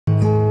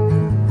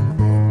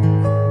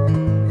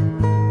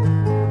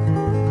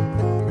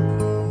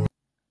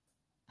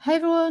Hi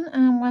everyone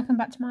and welcome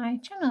back to my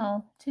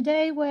channel.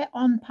 Today we're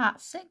on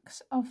part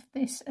 6 of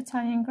this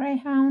Italian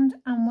Greyhound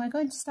and we're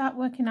going to start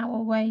working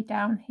our way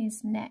down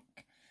his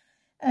neck.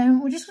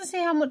 We're just going to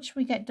see how much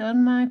we get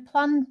done. My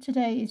plan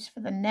today is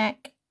for the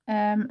neck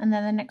and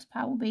then the next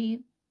part will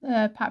be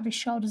part of his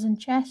shoulders and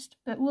chest,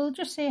 but we'll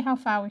just see how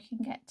far we can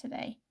get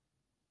today.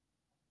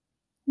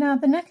 Now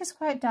the neck is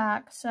quite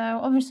dark, so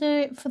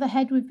obviously for the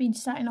head we've been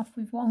starting off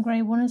with 1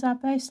 grey 1 as our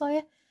base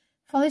layer.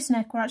 For this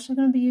neck, we're actually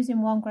going to be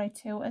using 1 grey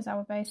 2 as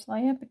our base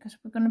layer because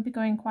we're going to be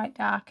going quite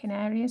dark in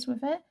areas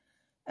with it.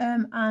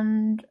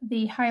 And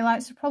the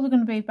highlights are probably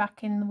going to be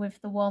back in with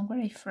the 1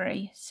 grey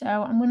 3. So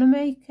I'm going to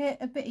make it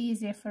a bit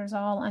easier for us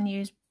all and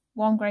use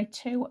 1 grey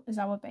 2 as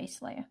our base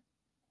layer.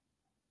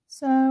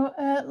 So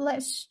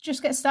let's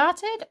just get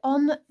started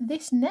on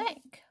this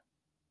neck.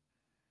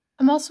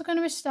 I'm also going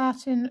to be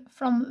starting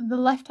from the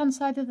left hand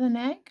side of the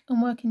neck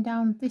and working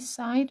down this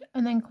side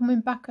and then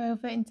coming back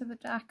over into the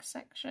dark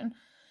section.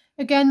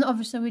 Again,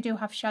 obviously we do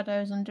have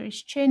shadows under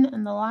his chin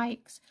and the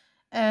likes,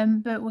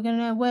 but we're going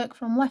to work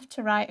from left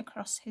to right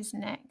across his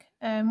neck,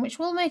 which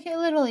will make it a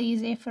little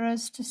easier for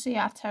us to see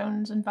our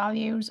tones and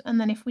values, and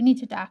then if we need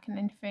to darken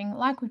anything,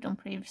 like we've done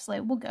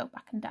previously, we'll go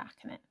back and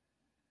darken it.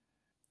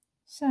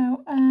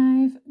 So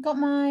I've got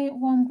my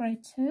 1 grey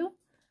 2,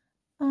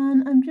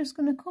 and I'm just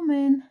going to come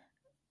in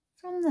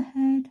from the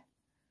head,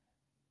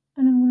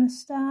 and I'm going to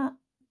start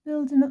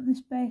building up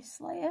this base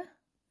layer.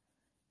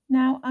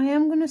 Now I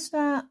am going to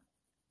start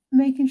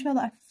making sure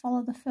that I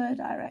follow the fur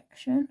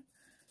direction,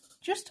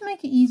 just to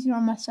make it easier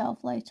on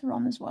myself later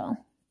on as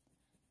well.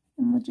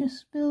 And we'll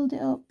just build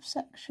it up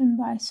section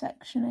by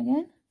section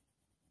again.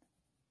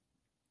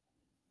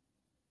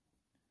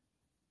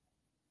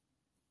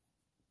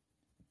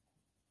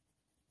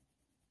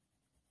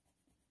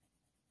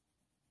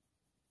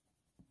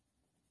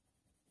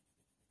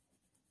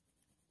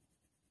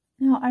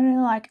 Now I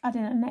really like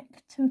adding a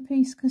neck to a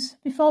piece because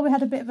before we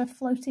had a bit of a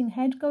floating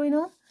head going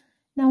on.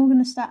 Now we're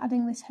going to start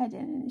adding this head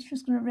in and it's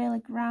just going to really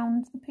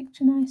ground the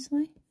picture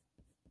nicely.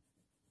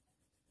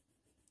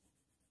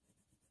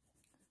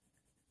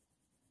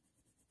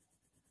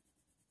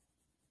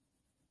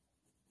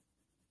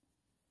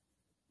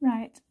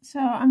 Right,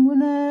 so I'm going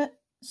to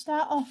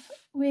start off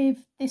with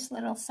this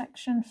little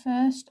section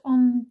first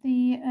on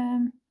the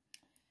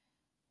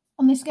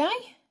on this guy.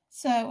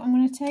 So I'm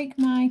going to take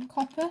my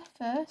copper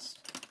first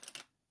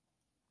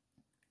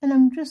and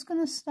I'm just going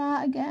to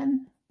start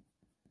again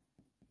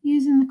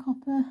using the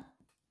copper,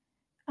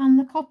 and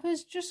the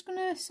copper's just going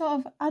to sort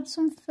of add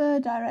some fur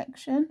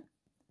direction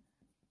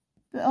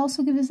but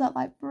also give us that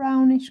like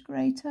brownish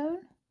grey tone.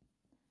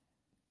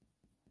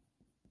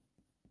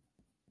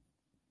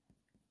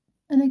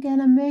 And again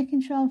I'm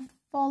making sure I'm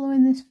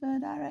following this fur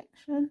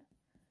direction,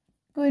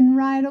 going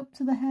right up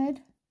to the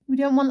head. We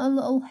don't want a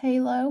little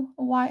halo,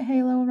 a white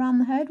halo around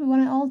the head, we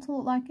want it all to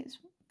look like it's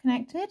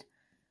connected.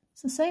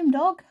 It's the same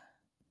dog,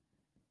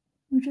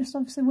 we just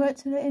obviously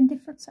worked it in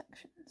different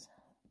sections.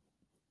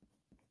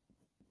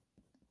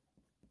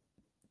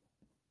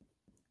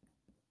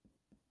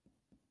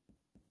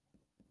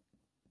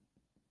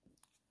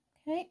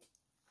 Okay,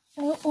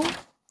 oh,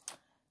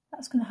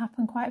 that's going to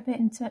happen quite a bit,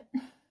 isn't it?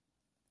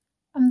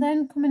 I'm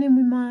then coming in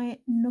with my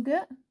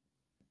Nougat,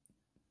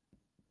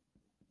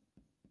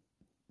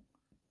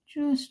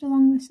 just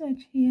along this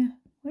edge here,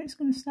 where it's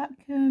going to start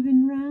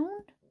curving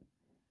round.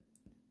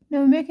 Now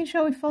we're making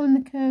sure we're following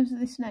the curves of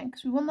this neck,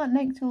 because we want that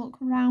neck to look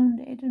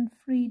rounded and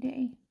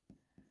 3D.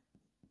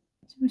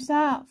 So we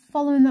start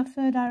following that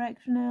fur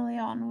direction early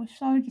on, we've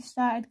already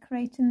started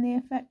creating the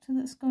effect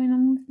that's going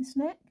on with this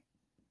neck.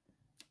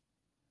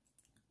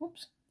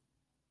 Oops.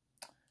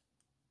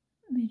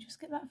 Let me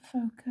just get that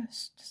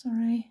focused,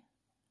 sorry.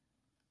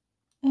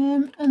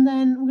 And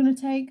then we're going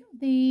to take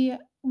the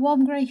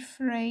 1 grey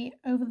 3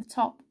 over the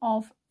top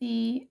of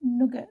the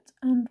Nougat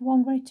and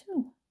 1 grey 2.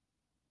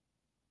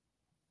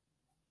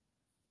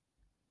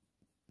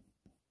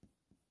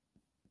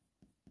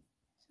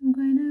 So I'm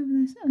going over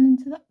this and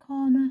into that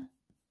corner.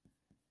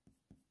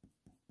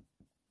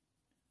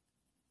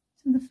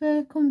 So the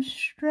fur comes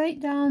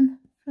straight down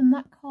from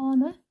that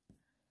corner.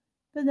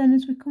 But then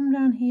as we come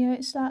down here,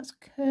 it starts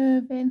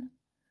curving,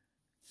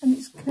 and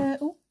it's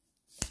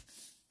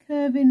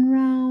curving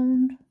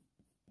round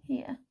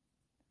here.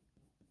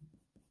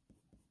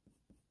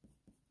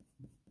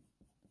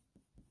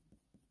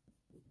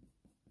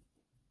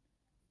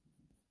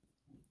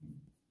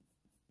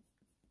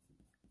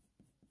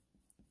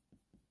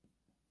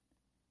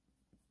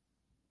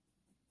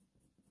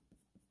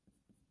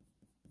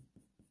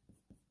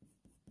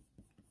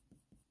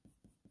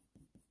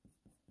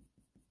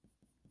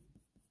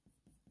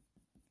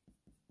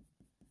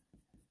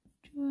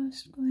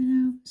 Just going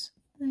over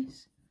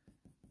this,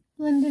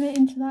 blending it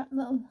into that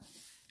little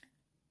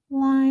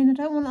line. I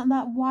don't want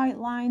that white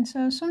line,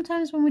 so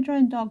sometimes when we're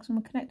drawing dogs and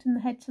we're connecting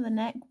the head to the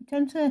neck, we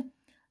tend to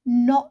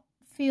not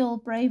feel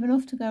brave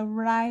enough to go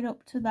right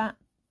up to that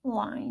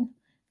line.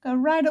 Go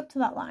right up to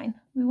that line.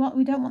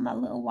 We don't want that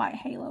little white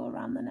halo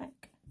around the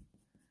neck.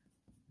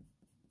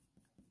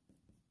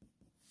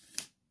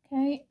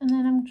 Okay, and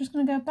then I'm just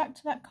going to go back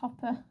to that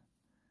copper.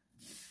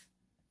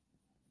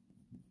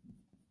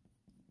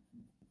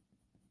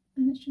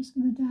 And it's just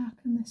going to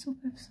darken this up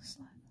ever so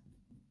slightly.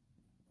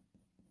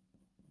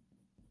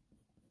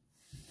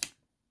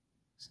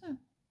 So,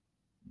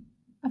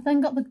 I've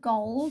then got the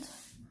gold,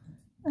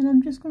 and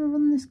I'm just going to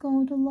run this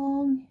gold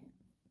along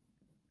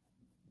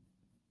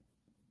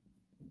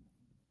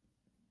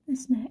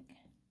this neck.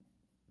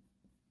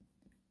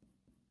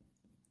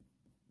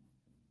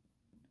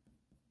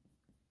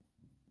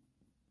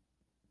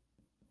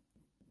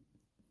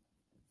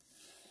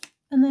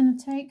 And then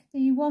I take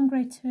the warm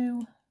grey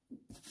 2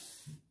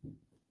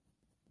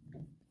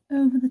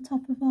 over the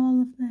top of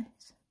all of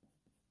this.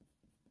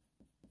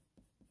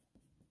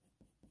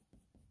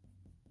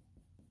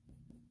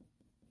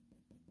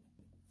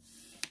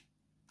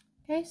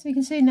 Okay, so you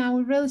can see now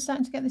we're really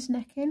starting to get this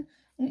neck in,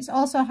 and it's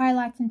also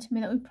highlighting to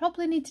me that we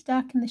probably need to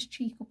darken this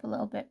cheek up a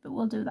little bit, but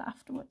we'll do that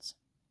afterwards.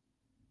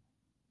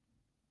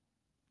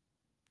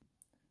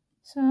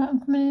 So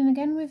I'm coming in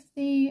again with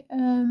the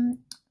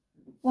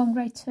warm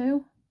grey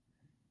 2.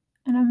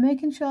 And I'm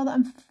making sure that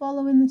I'm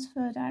following this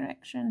fur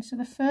direction. So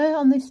the fur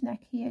on this neck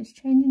here is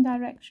changing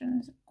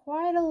directions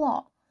quite a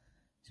lot.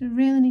 So we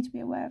really need to be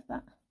aware of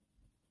that.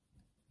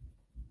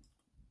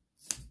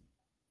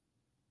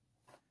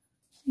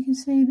 So you can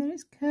see that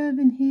it's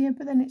curving here,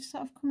 but then it's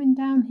sort of coming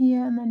down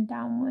here and then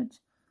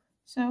downwards.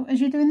 So as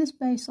you're doing this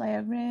base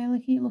layer, really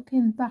keep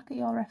looking back at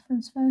your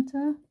reference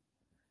photo.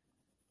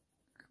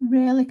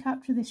 Really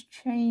capture this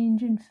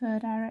change in fur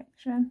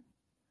direction.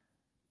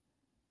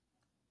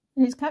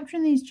 And it's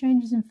capturing these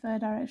changes in fur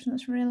direction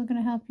that's really going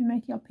to help you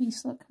make your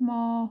piece look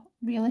more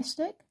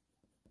realistic.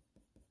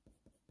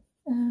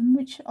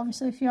 Which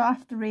obviously, if you're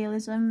after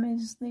realism,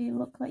 is the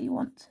look that you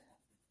want.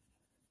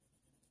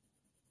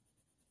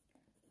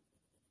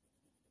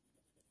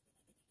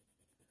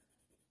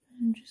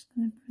 I'm just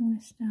going to bring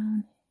this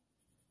down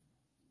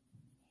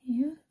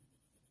here.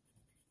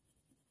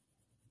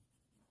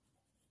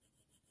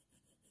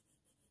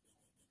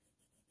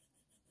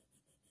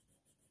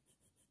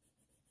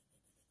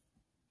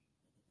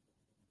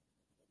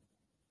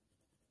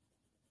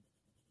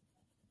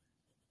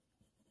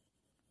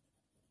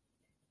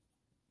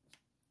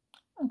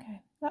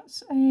 Okay,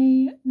 that's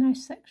a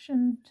nice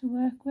section to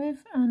work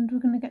with, and we're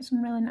going to get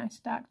some really nice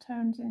dark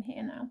tones in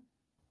here now.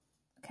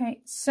 Okay,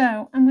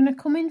 so I'm going to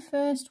come in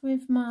first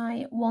with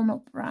my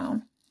Walnut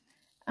Brown,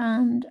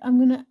 and I'm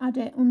going to add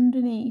it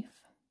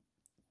underneath.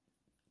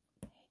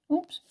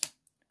 Oops.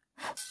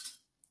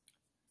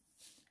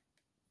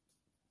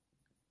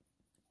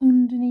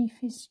 Underneath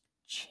his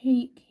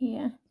cheek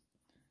here.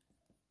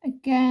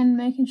 Again,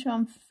 making sure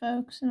I'm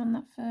focusing on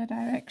that fur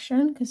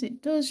direction, because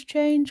it does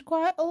change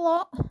quite a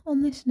lot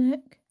on this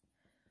neck.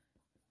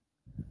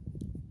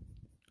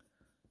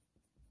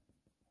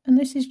 And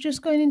this is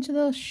just going into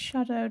those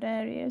shadowed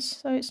areas,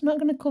 so it's not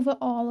going to cover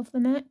all of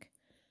the neck.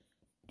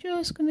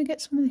 Just going to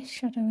get some of this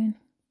shadow in.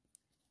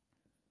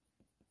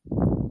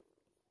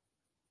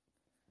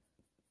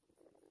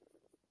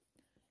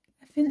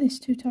 I think this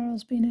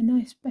tutorial's been a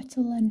nice better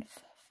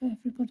length for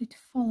everybody to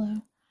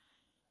follow.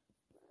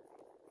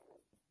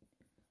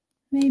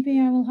 Maybe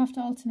I will have to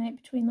alternate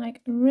between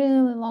like a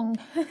really long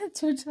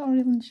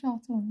tutorial and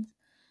short ones.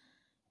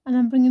 And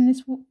I'm bringing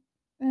this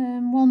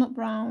Walnut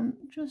Brown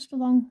just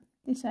along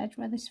this edge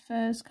where this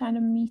fur's kind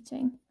of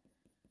meeting.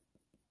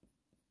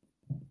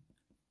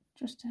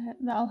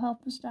 That'll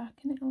help us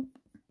darken it up.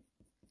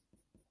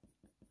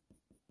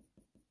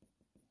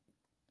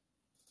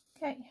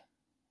 Okay.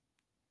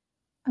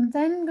 I'm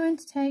then going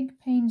to take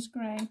Payne's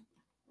Grey.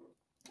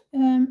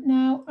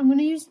 Now I'm going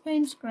to use the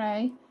Payne's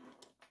Grey,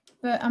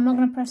 but I'm not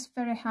going to press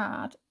very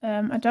hard.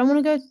 I don't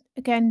want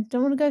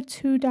to go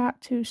too dark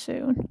too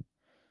soon.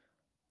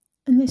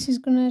 And this is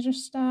going to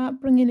just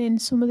start bringing in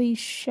some of these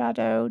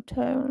shadow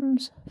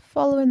tones,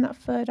 following that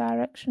fur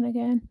direction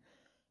again.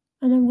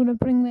 And I'm going to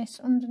bring this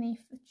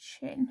underneath the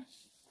chin.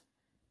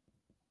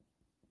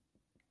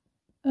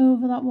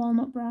 Over that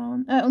Walnut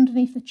Brown,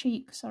 underneath the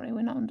cheek, sorry,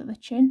 we're not under the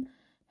chin.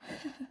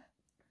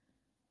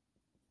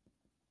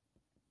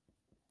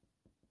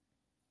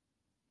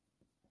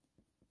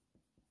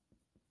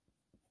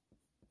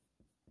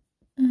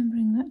 And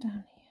bring that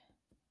down here.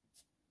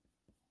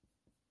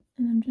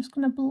 And I'm just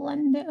going to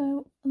blend it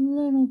out a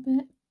little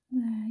bit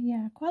there.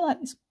 Yeah, I quite like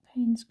this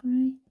Payne's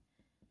Grey.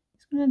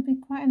 It's going to be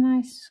quite a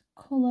nice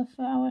colour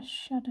for our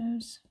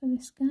shadows for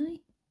this guy.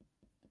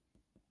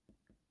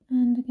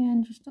 And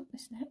again, just up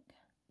this neck.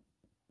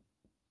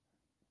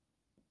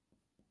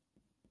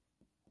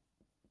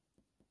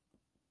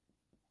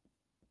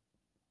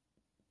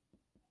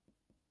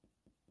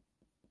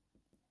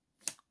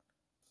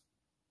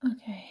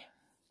 Okay.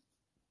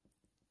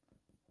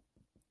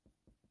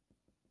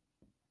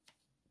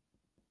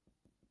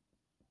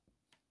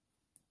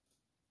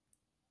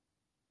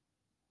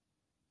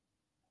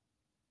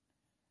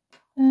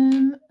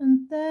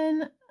 And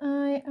then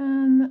I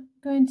am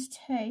going to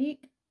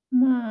take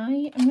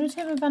my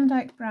Van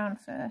Dyck Brown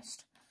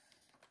first.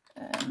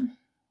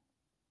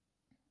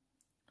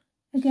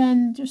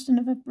 Again, just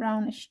another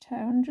brownish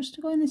tone, just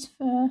to go in this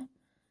fur.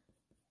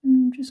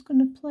 I'm just going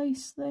to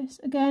place this,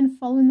 again,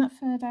 following that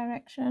fur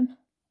direction.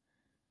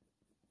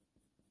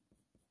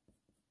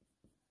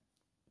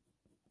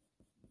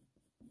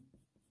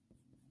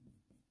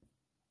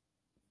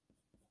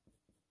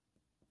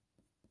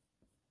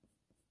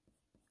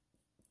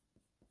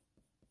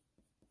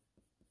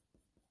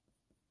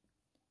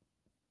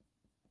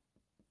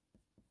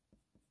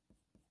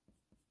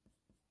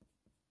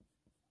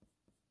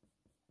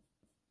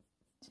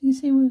 So you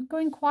see we're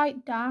going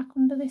quite dark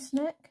under this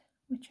neck.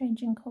 We're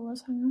changing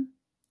colours, hang on.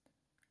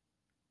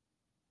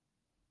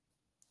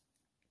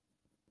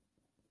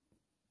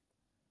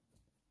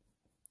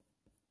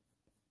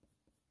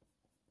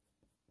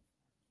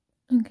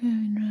 And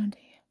going round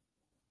here.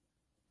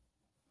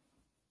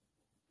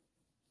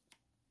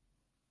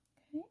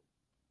 Okay.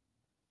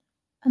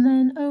 And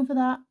then over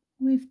that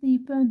with the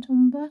burnt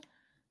umber.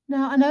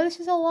 Now, I know this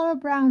is a lot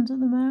of browns at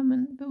the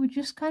moment, but we're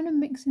just kind of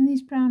mixing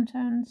these brown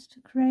tones to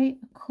create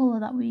a colour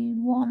that we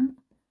want.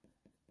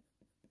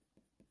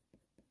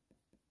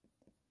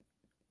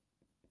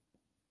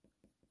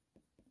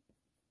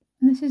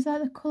 And this is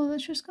like the colour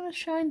that's just going to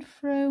shine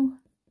through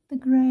the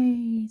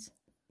greys.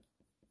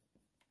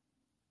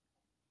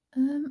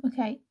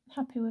 Okay,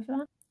 happy with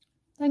that.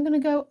 Then I'm going to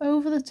go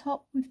over the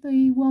top with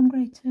the warm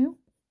grey too.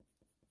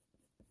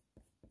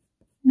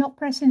 Not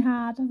pressing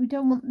hard, we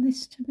don't want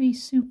this to be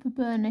super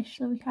burnished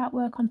so we can't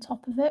work on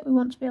top of it. We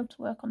want to be able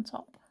to work on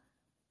top.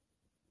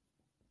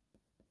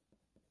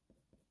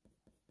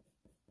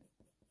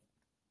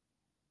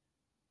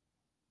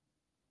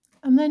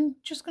 I'm then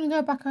just going to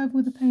go back over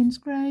with the Payne's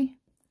Grey.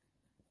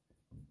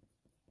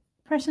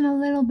 Pressing a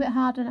little bit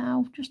harder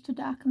now, just to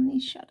darken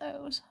these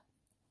shadows.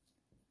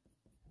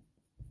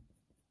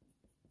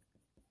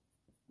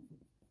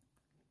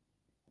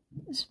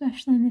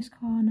 Especially in this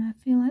corner,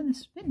 I feel like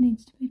this bit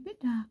needs to be a bit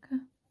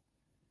darker.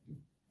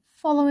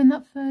 Following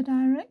that fur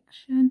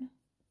direction.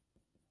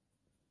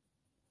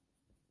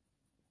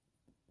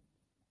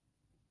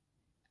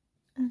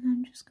 And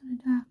I'm just going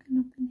to darken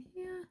up in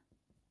here.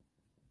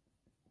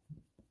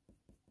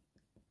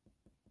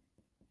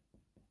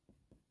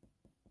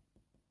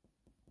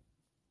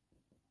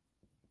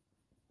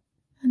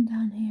 And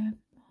down here.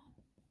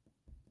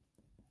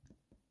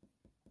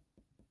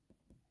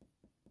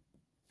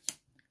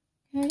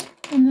 Okay,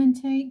 and then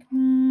take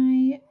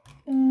my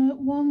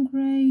warm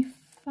grey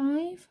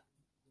 5.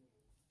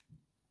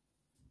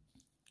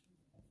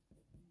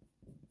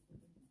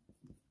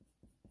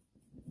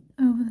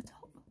 Over the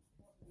top.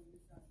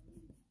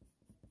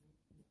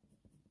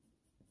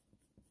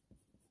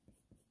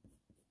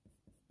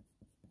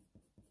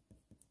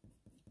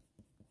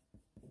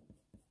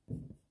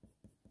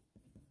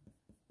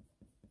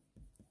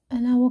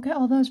 And now we'll get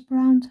all those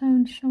brown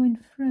tones showing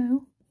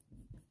through.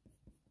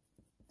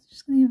 It's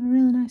just going to give a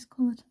really nice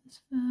colour to this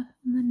fur on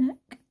the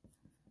neck.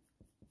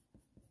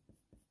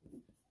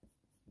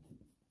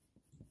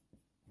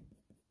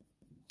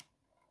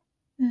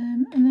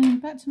 And then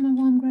back to my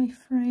warm grey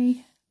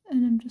 3,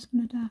 and I'm just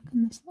going to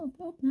darken this little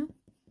bit up now.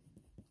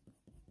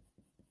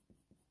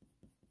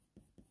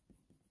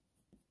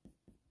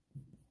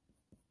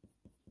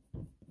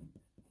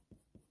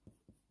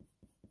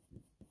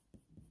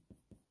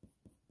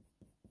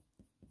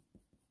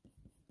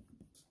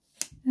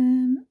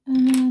 And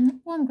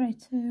then warm grey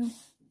 2,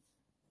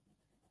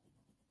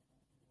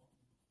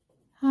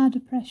 harder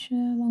pressure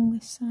along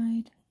this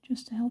side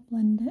just to help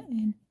blend it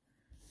in.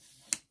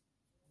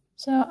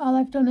 So all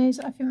I've done is,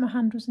 I think my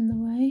hand was in the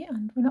way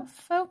and we're not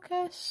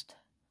focused.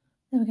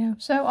 There we go.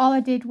 So all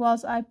I did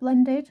was I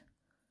blended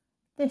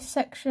this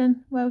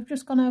section where we've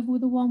just gone over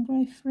with a warm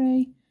grey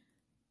 3,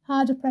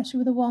 harder pressure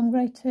with a warm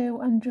grey 2,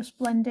 and just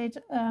blended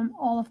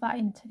all of that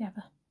in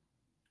together.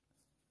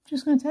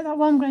 Just going to take that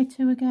warm grey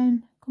 2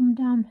 again, come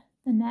down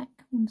the neck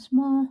once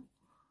more.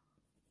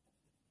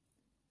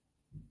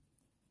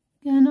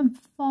 Again, I'm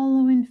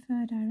following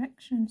fur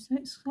direction, so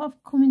it's sort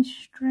of coming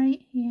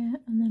straight here,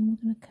 and then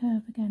we're going to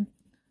curve again.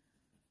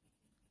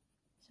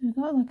 So we've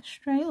got like a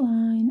straight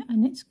line,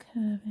 and it's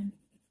curving.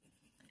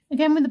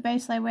 Again, with the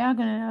base layer, we are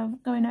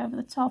going over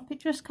the top. It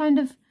just kind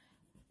of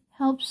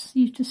helps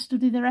you to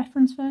study the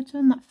reference photo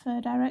in that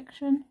fur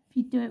direction if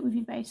you do it with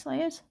your base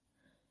layers.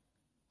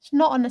 It's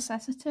not a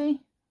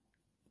necessity,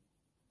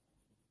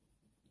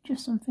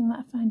 just something that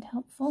I find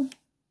helpful.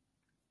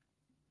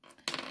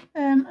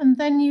 And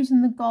then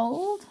using the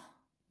gold,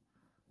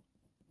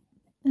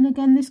 and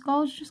again this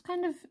gold is just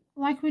kind of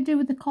like we do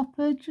with the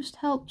copper, just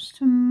helps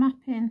to map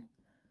in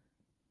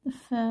the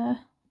fur.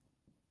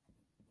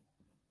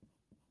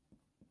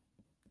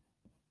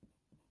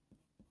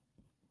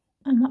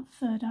 And that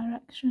fur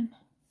direction.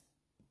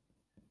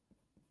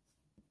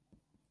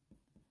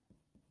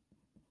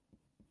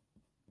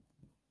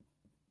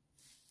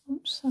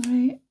 Oops,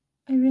 sorry,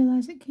 I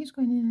realise it keeps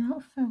going in and out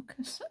of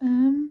focus.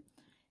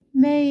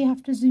 May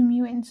have to zoom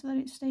you in so that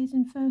it stays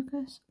in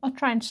focus. I'll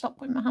try and stop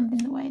putting my hand in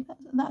the way,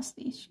 that's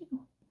the issue.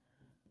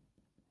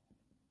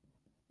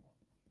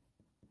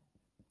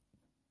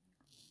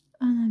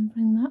 And then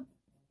bring that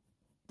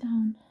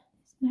down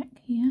his neck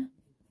here.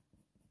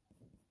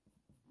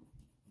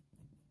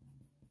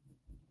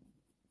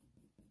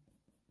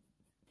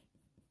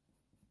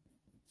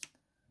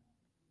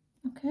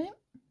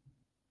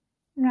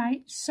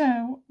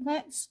 So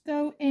let's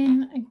go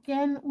in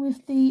again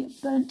with the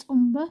burnt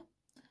umber.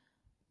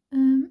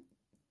 And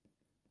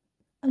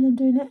I'm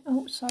doing it,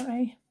 oh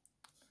sorry,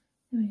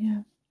 there we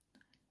go.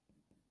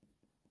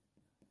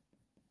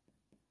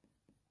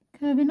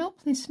 Curving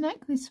up this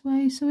neck this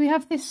way. So we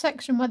have this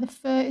section where the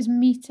fur is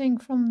meeting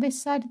from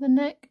this side of the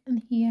neck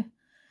and here.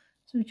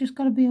 So we've just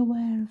got to be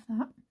aware of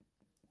that.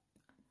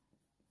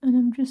 And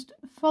I'm just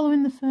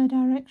following the fur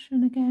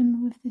direction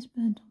again with this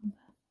burnt umber.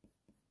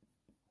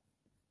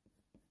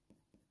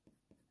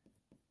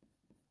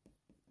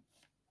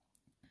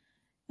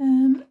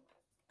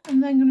 I'm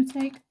then going to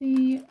take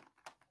the,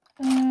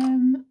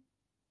 I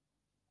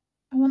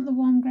want the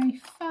warm grey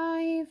 5,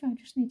 I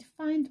just need to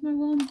find my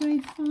warm grey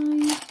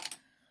 5.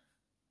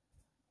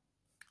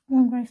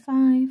 Warm grey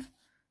 5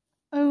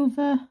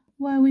 over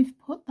where we've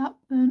put that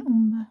burnt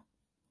umber.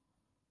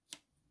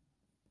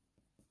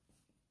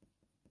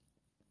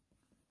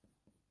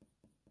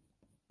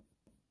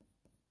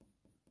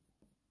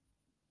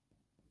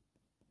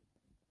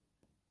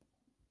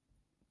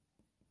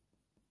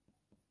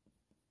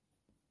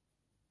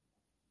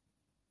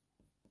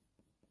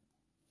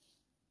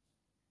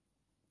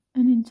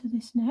 And into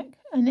this neck,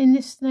 and in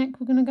this neck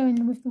we're going to go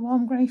in with the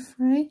warm grey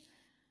 3,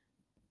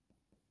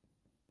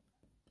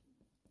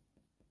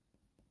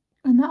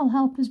 and that'll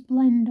help us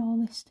blend all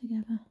this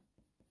together.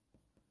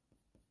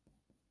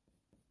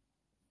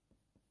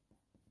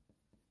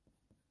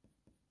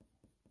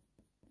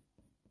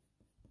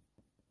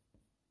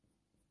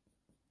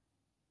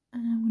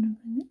 And I'm going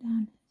to bring it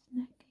down his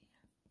neck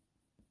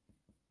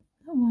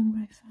here, that warm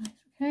grey 5,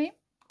 okay.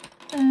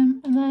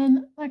 And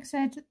then, like I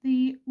said,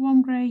 the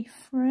warm grey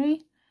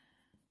 3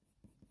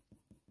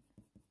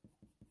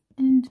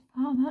 into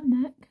part of that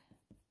neck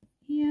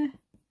here,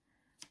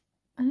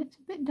 and it's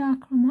a bit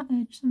darker on that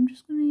edge, so I'm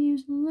just going to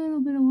use a little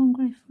bit of warm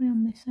grey 3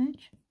 on this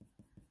edge,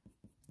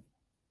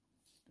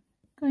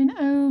 going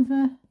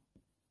over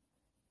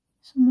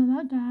some of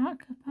that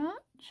darker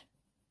patch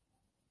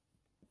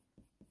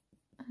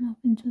and up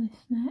into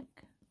this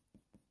neck,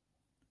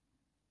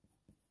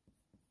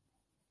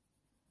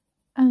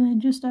 and then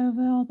just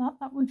over all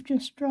that we've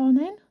just drawn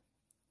in.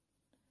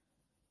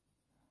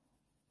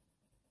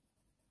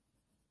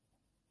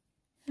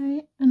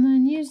 Okay, and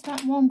then use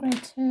that warm grey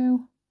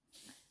 2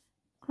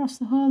 across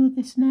the whole of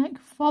this neck,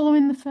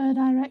 following the fur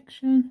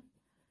direction,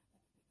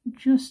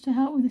 just to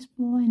help with this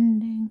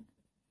blending.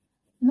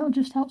 And that'll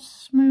just help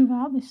smooth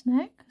out this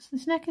neck, because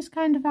this neck is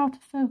kind of out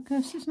of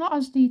focus, it's not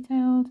as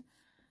detailed.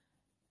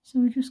 So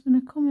we're just going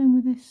to come in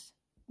with this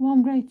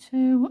warm grey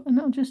 2, and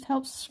it'll just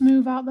help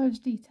smooth out those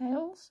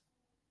details.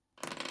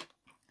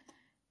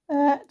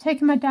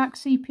 Taking my dark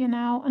sepia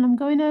now, and I'm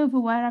going over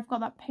where I've got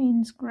that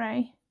Payne's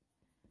grey.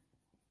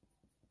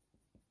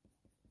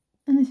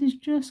 And this is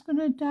just going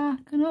to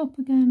darken up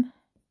again,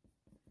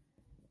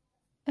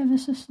 ever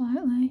so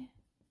slightly.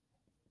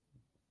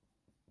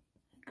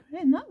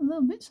 Creating that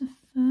little bits of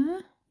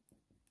fur.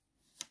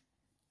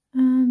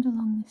 And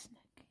along this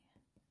neck.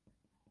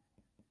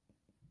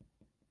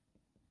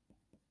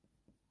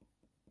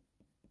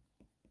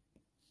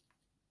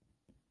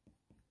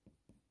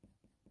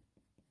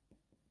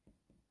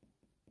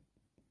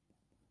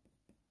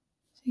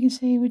 So you can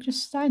see we're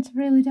just starting to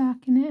really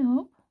darken it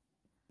up.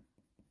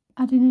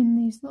 Adding in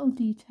these little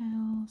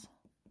details.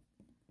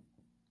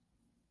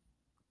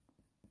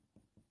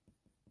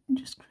 And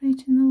just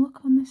creating the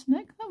look on this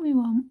neck that we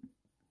want.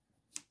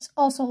 It's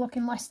also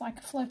looking less like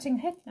a floating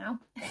head now.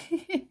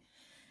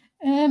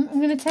 I'm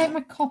going to take my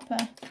copper,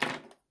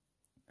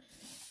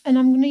 and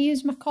I'm going to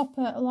use my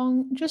copper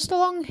just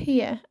along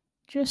here,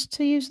 just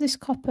to use this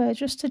copper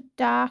just to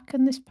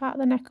darken this part of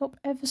the neck up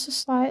ever so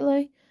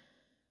slightly.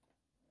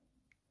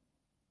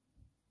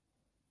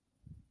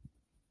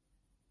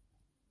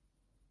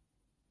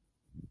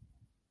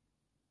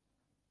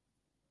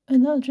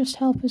 And that'll just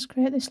help us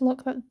create this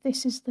look that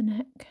this is the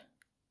neck.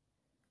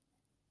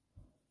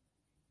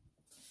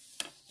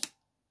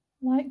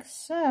 Like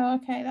so.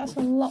 Okay, that's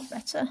a lot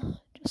better.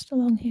 Just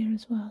along here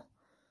as well.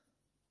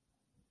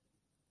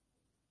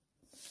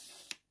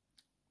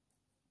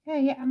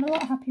 Okay, yeah, I'm a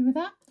lot happy with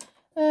that.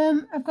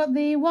 I've got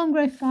the warm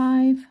grey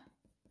 5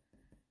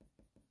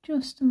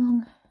 just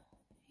along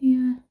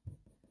here.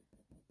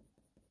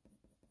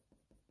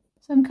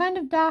 So I'm kind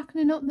of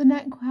darkening up the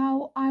neck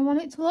how I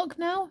want it to look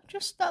now.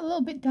 Just that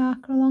little bit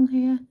darker along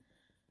here.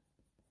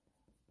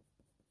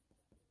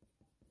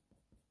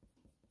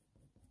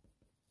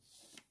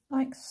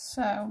 Like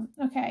so.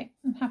 Okay,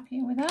 I'm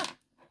happy with that.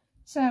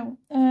 So,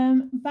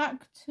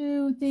 back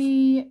to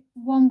the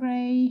warm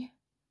grey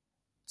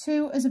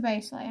 2 as a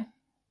base layer.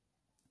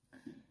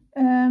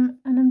 And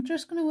I'm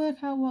just going to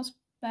work out what's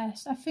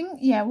best. I think,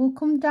 yeah, we'll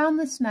come down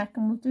this neck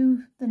and we'll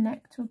do the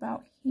neck to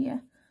about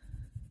here.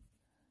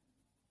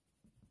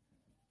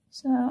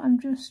 So I'm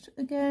just,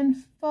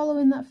 again,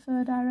 following that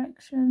fur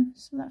direction.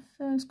 So that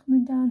fur's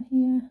coming down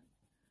here.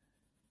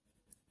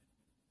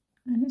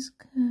 And it's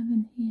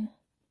curving here.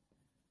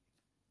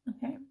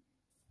 Okay.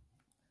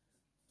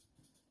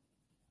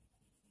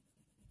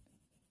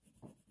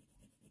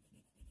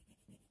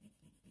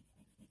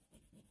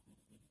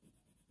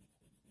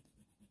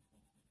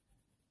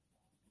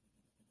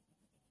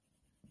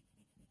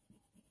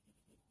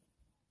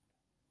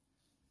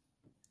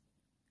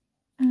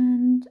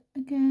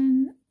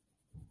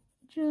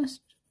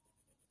 just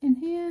in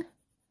here,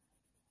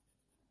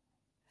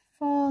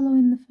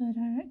 following the fur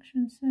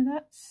direction. So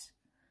that's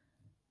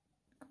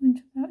coming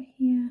to about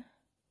here,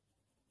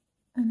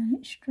 and then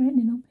it's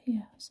straightening up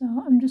here.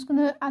 So I'm just going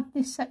to add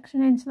this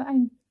section in so that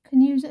I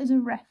can use it as a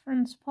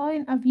reference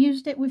point. I've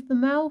used it with the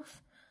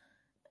mouth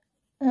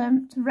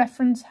to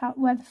reference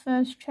where the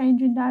fur's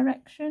changing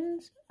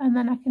directions, and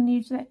then I can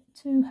use it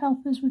to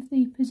help us with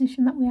the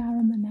position that we are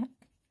on the neck.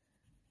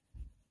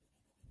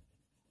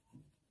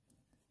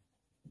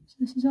 So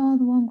this is all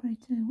the warm grey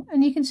 2,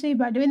 and you can see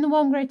by doing the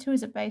warm grey 2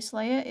 as a base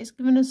layer, it's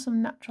given us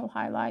some natural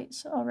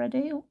highlights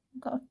already. Oh,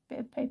 got a bit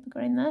of paper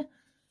green there.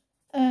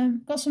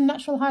 Got some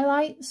natural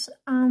highlights,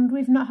 and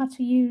we've not had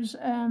to use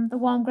the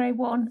warm grey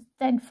 1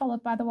 then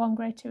followed by the warm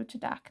grey 2 to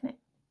darken it.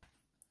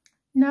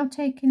 Now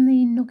taking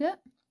the Nougat,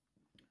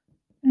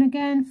 and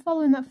again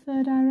following that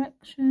fur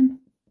direction,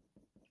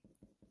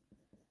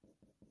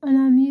 and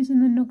I'm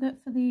using the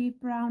Nougat for the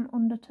brown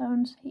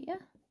undertones here.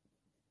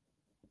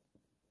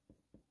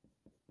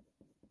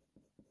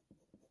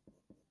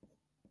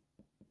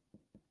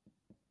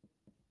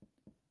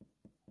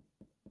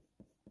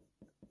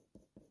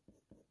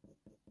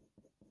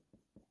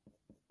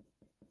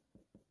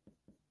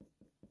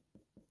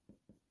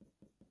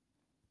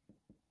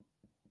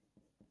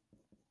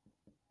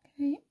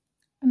 Okay,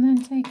 and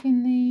then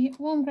taking the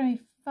warm grey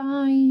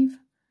 5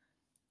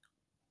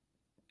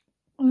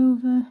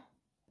 over,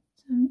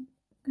 so I'm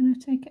going to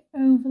take it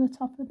over the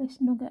top of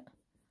this Nougat.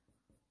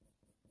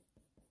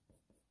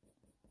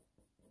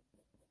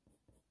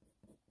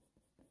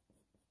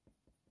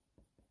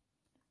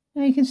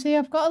 Now you can see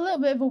I've got a little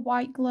bit of a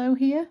white glow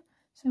here,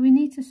 so we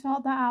need to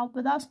sort that out,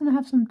 but that's going to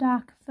have some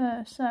darker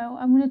fur. So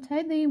I'm going to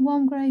take the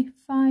warm grey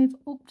 5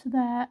 up to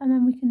there, and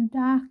then we can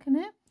darken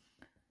it.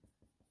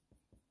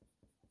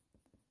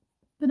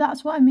 But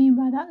that's what I mean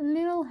by that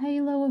little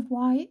halo of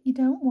white you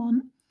don't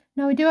want.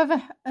 Now we do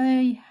have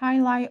a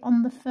highlight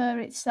on the fur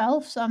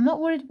itself, so I'm not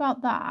worried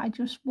about that. I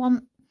just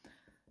want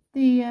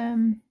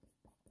the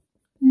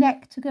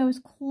neck to go as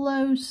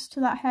close to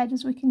that head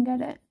as we can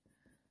get it.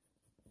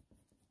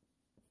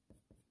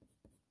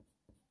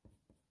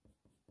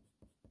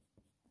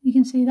 You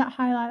can see that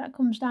highlight that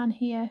comes down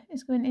here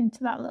is going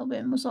into that little bit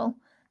of muzzle.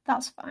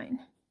 That's fine.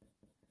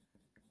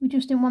 We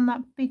just didn't want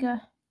that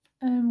bigger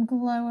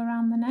glow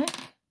around the neck.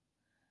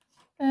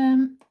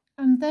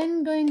 I'm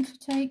then going to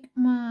take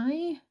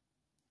my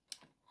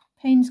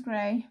Payne's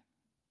Grey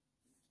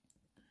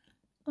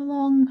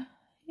along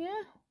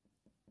here,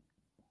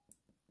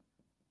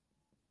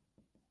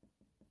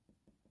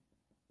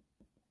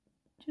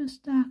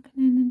 just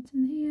darkening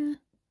into here.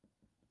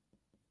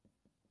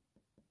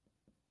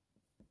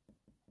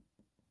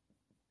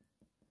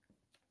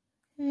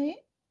 Okay,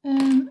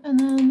 and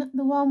then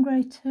the warm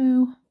grey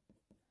 2.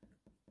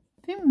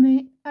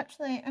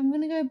 Actually, I'm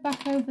going to go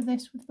back over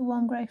this with the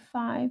warm grey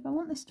 5. I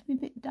want this to be a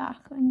bit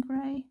darker in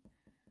grey.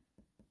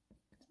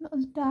 It's not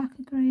as dark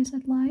a grey as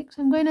I'd like,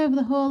 so I'm going over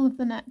the whole of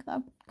the neck that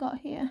I've got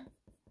here.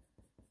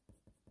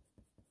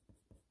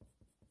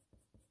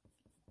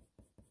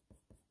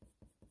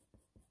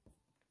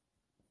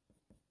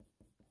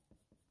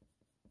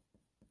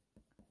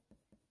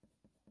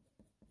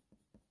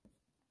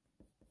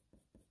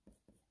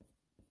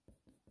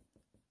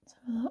 Let's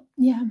have a look.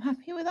 Yeah, I'm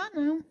happy with that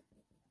now.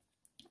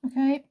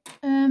 Okay,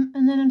 and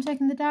then I'm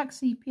taking the dark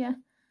sepia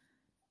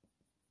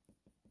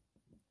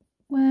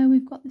where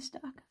we've got this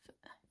darker fur.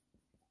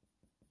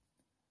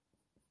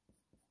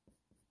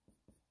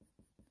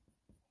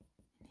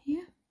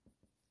 Here.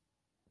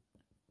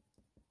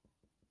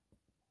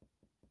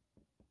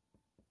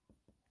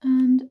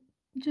 And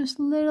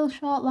just little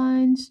short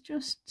lines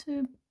just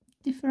to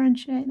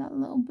differentiate that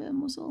little bit of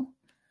muzzle.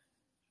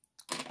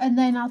 And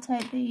then I'll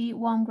take the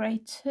warm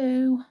grey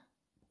 2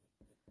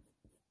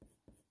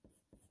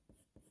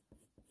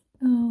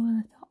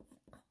 over the top,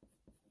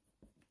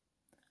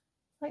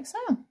 like so.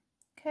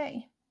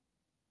 Okay,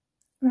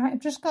 right, I've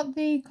just got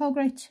the coal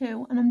grey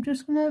 2, and I'm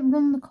just going to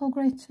run the coal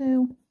grey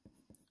 2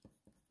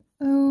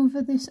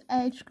 over this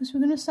edge because we're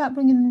going to start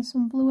bringing in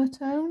some bluer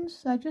tones.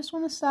 So I just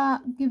want to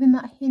start giving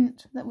that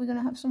hint that we're going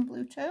to have some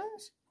blue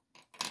tones.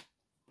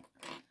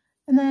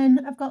 And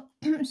then I've got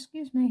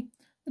excuse me,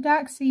 the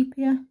dark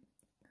sepia,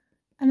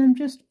 and I'm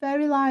just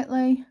very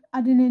lightly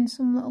adding in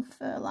some little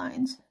fur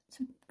lines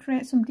to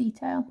create some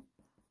detail.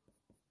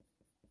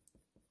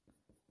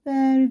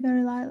 Very,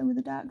 very lightly with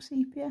the dark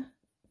sepia.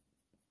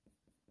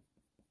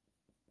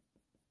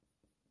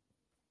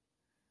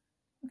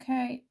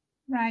 Okay,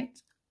 right.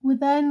 We're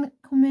then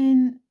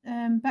coming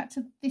back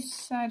to this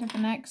side of the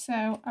neck.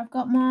 So I've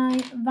got my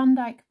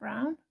Dyck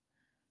Brown.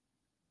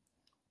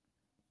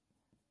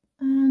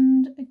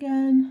 And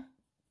again,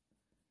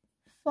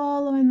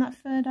 following that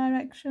fur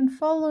direction,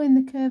 following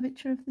the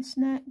curvature of this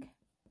neck.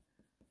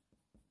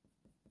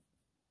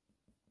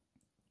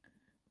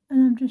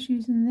 And I'm just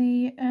using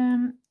the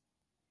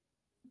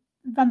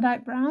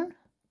Dyck Brown,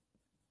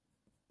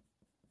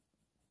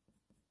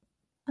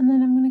 and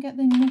then I'm going to get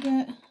the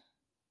Nougat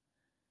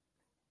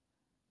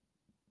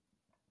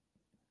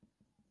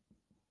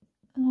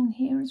along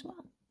here as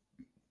well.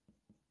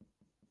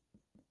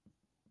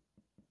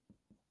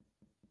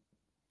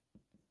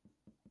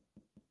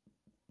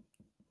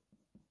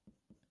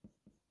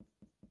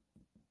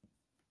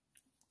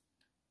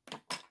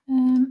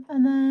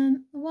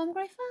 warm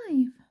grey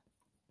 5.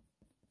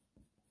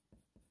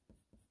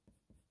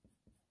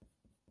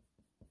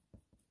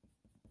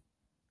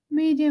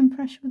 Medium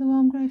pressure with a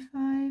warm grey 5.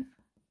 I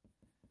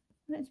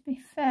want it to be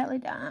fairly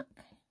dark.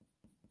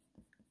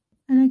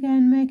 And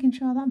again, making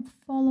sure that I'm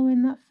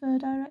following that fur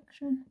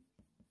direction.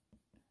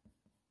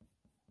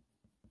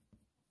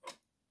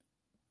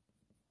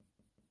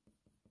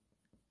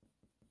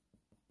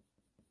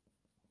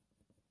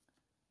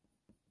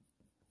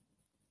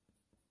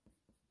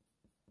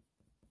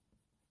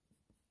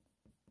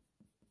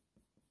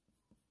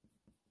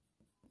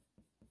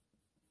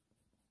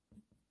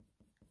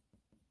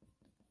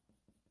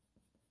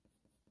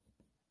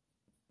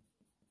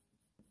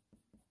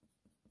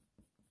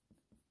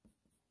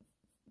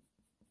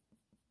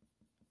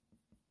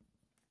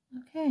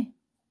 Okay,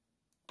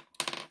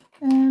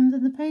 then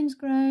the Payne's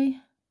grey.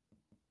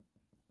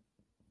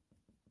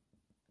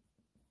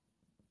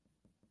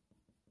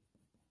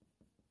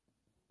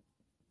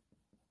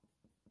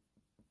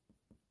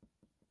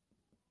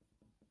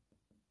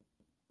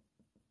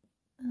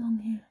 Along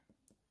here.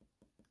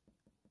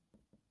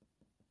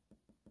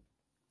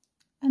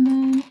 And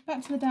then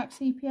back to the dark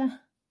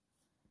sepia.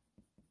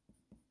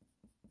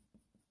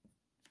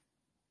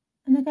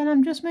 And again,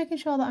 I'm just making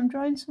sure that I'm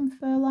drawing some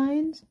fur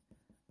lines.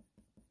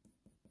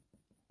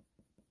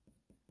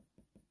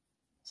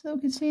 So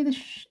we can see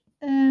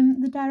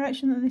the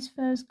direction that this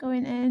fur is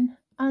going in.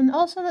 And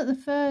also that the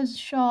fur is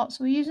short,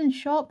 so we're using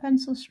short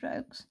pencil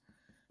strokes.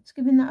 It's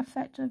giving that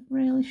effect of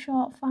really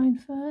short, fine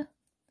fur.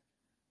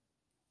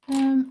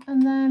 And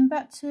then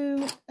back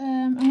to,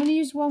 I'm going to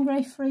use warm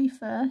grey 3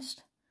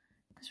 first,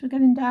 because we're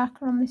getting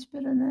darker on this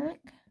bit of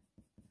neck.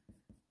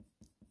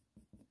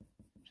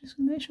 Just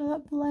going to make sure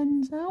that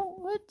blends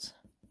outwards.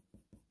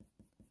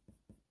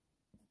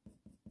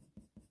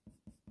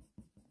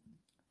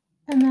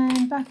 And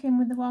then back in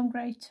with the warm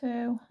grey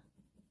 2.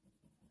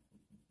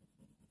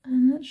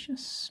 And let's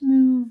just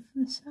smooth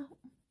this out.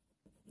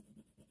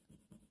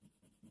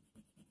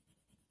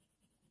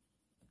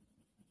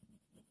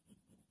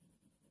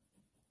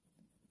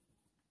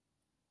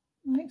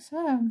 Like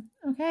so.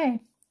 Okay,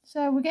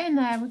 so we're getting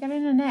there. We're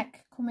getting a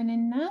neck coming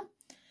in now.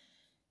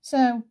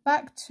 So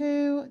back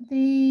to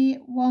the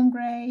warm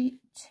grey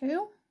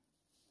 2.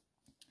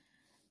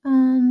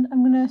 And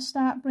I'm going to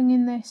start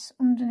bringing this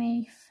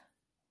underneath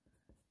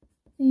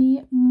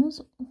the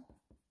muzzle.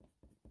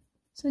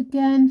 So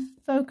again,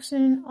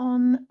 focusing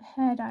on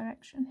hair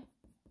direction,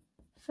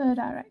 fur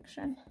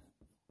direction.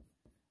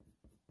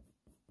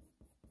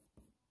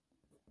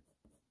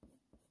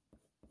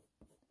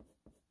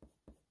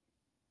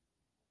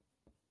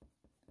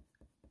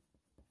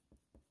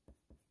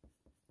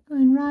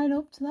 Going right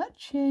up to that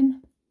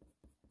chin.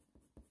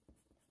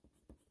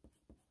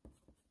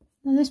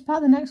 Now this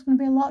part of the neck's going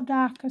to be a lot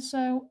darker,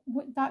 so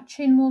that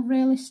chin will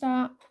really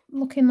start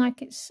looking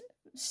like it's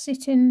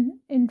sitting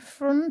in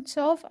front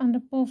of and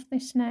above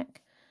this neck.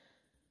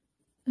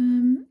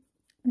 I'm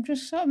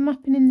just sort of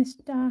mapping in this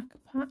dark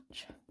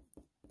patch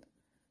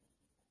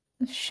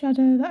of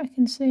shadow that I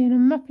can see, and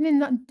I'm mapping in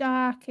that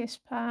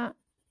darkest part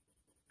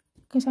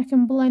because I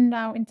can blend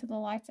out into the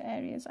lighter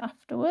areas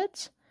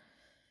afterwards.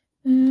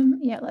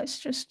 Yeah,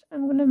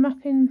 I'm going to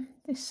map in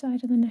this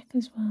side of the neck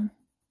as well.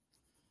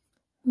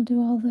 We'll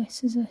do all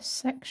this as a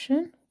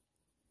section.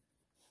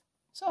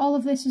 So all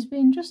of this has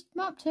been just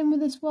mapped in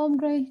with this warm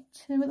grey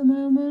 2 at the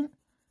moment,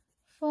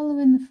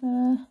 following the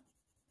fur.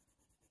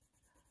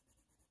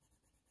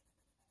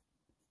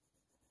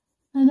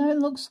 I know it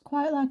looks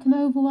quite like an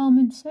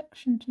overwhelming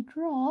section to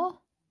draw,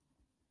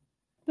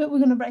 but we're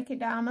going to break it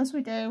down as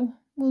we do.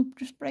 We'll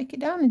just break it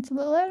down into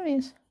little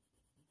areas.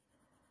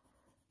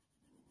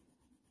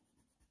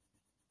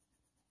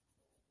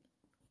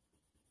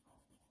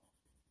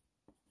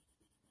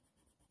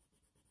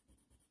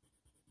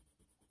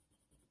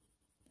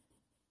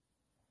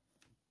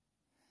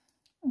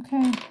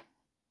 Okay,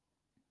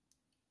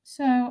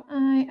 so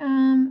I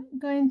am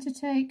going to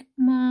take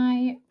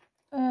my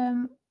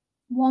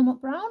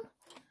Walnut Brown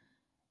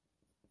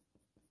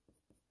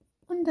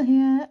under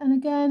here, and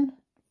again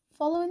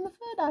following the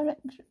fur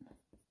direction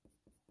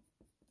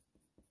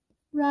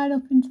right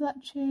up into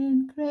that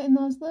chin, creating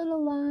those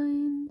little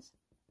lines.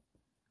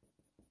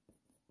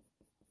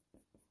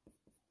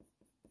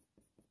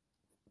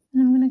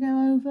 And I'm going to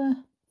go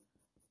over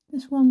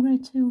this warm grey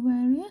 2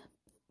 area.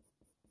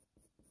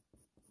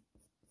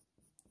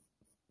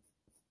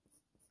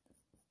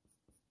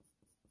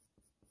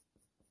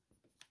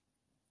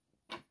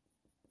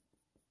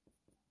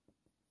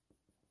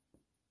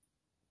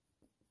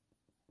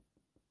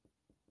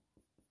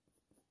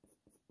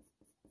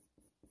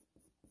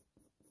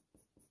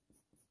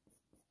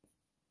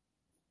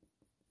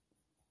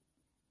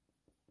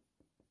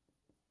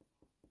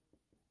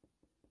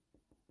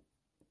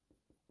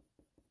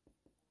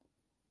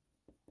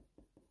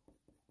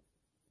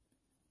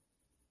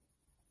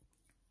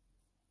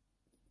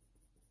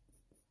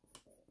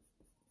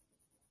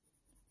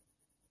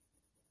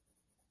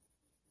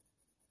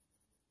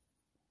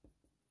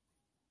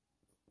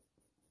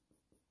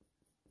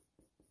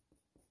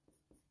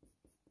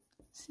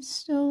 This is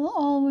still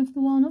all with the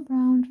walnut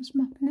brown, just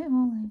mapping it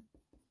all in.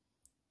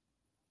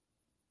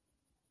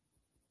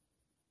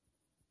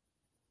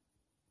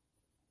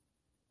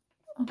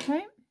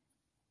 Okay.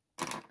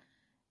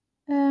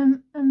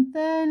 I'm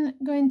then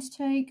going to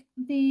take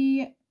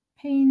the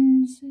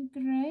Payne's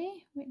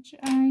Grey, which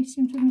I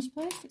seem to have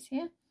misplaced, it's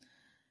here,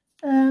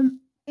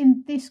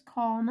 in this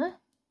corner.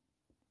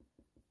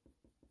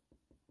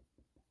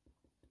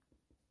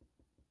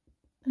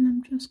 And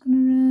I'm just going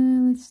to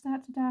really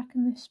start to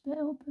darken this bit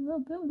up a little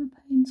bit with the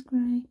Payne's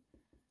Grey.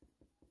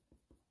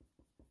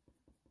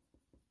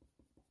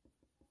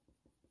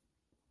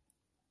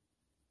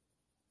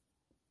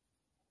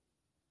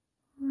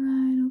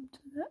 Right up to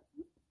that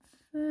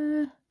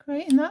fur,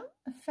 creating that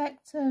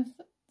effect of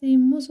the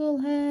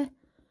muzzle hair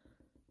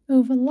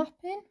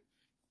overlapping.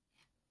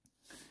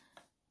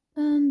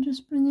 And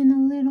just bringing a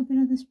little bit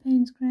of this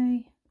Payne's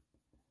Grey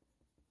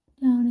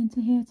down into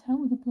here to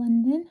help with the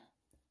blending.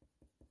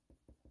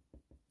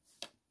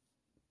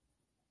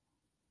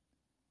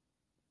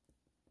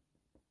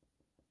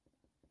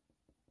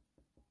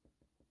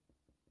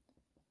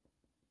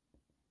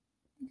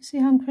 See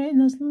how I'm creating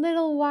those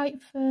little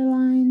white fur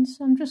lines.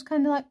 So I'm just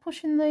kind of like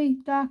pushing the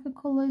darker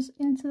colours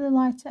into the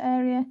lighter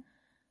area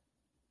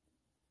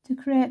to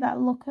create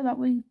that look that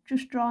we've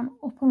just drawn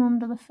up and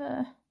under the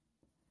fur.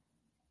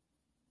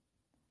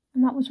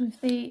 And that was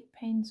with the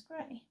Payne's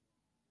Grey.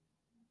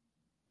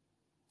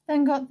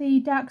 Then got the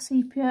dark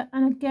sepia,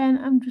 and again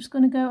I'm just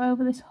going to go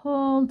over this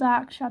whole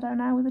dark shadow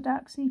now with the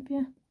dark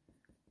sepia.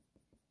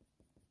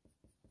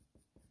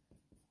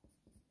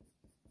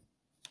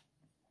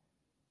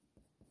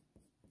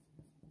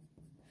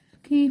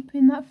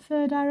 Keeping that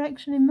fur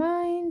direction in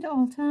mind at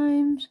all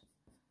times.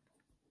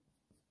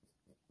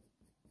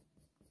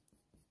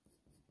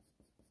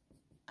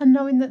 And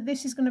knowing that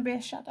this is going to be a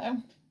shadow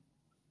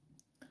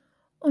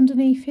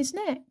underneath his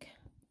neck.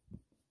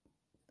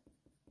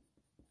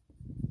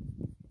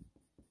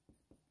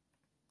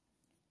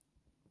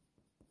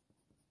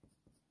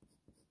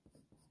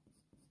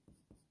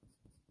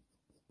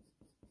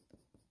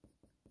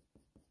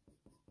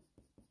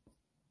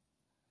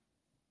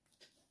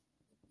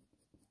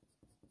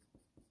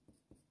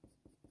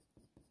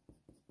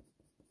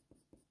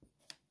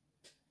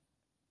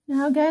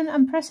 Now again,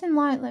 I'm pressing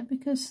lightly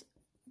because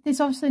this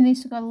obviously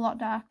needs to go a lot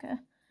darker,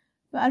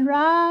 but I'd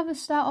rather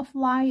start off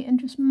light and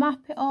just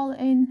map it all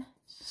in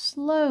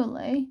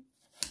slowly,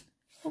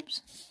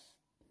 oops,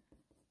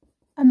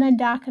 and then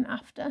darken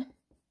after.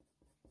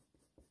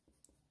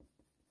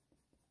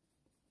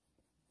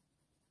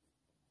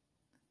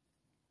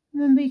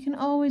 Remember, you can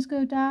always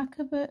go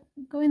darker, but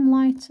going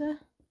lighter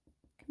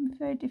can be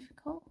very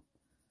difficult.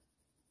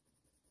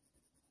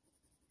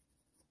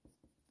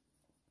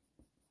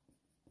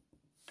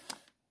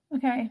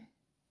 Okay,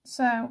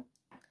 so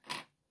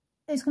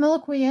it's going to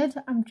look weird.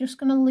 I'm just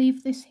going to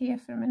leave this here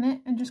for a minute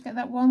and just get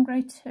that warm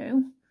grey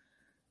 2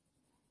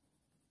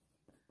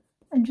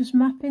 and just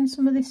map in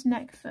some of this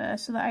neck fur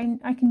so that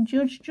I can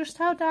judge just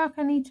how dark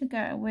I need to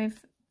go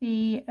with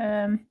the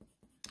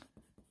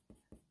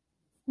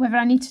whether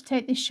I need to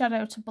take this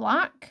shadow to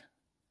black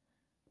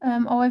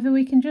or whether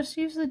we can just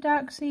use the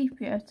dark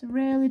sepia to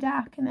really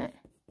darken it.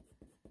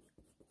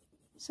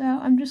 So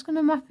I'm just going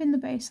to map in the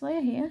base layer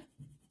here.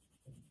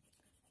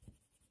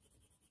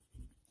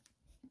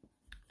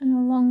 And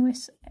along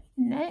this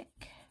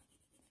neck,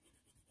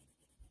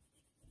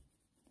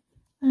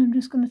 and I'm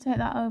just going to take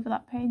that over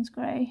that Payne's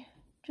Grey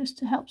just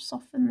to help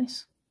soften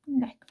this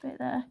neck bit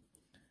there.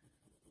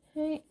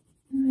 Okay,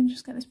 and then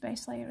just get this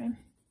base layer in.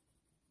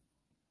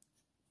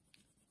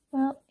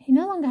 Well, he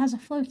no longer has a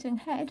floating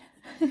head.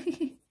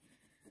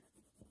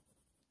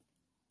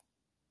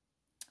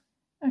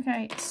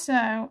 Okay,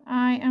 so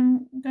I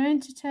am going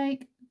to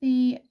take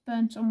the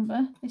burnt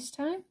umber this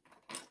time.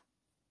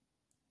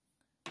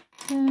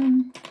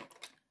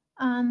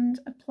 And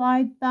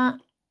applied that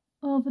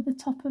over the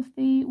top of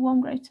the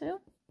warm grey 2.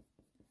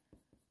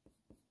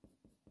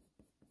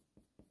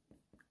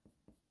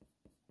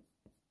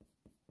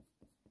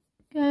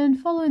 Again,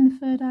 following the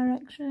fur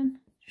direction,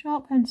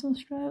 sharp pencil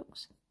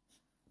strokes.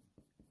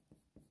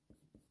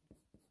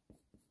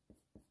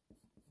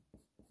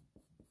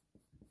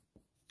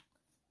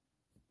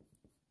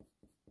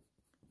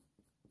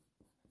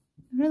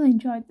 I really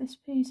enjoyed this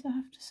piece, I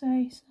have to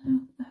say,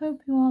 so I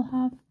hope you all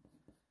have.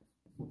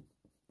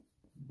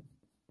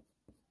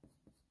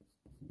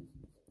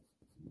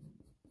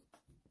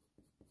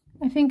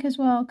 I think as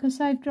well, because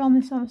I've drawn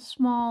this on a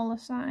smaller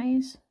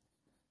size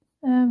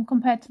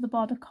compared to the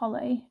border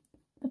collie,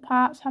 the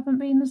parts haven't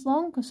been as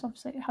long because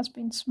obviously it has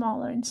been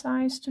smaller in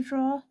size to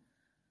draw.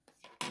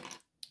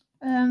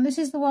 This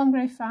is the warm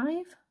grey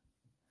 5.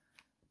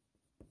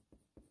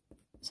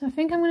 So I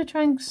think I'm going to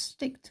try and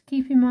stick to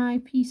keeping my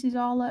pieces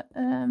all at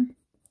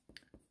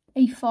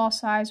A4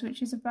 size,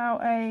 which is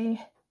about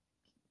a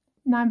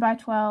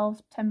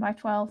 9x12,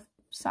 10x12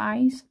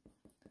 size.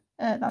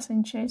 That's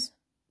inches.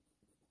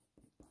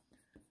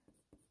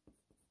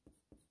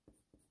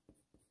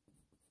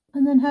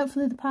 And then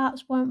hopefully the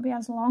parts won't be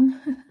as long,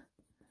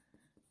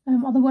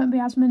 or there won't be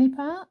as many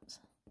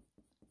parts.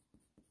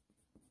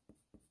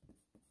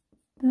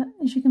 But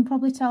as you can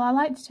probably tell, I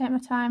like to take my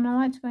time and I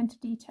like to go into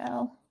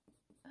detail.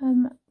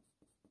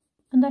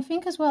 And I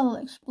think as well,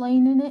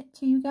 explaining it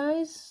to you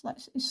guys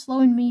is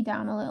slowing me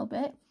down a little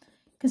bit,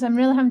 because I'm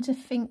really having to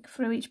think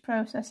through each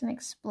process and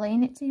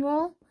explain it to you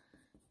all,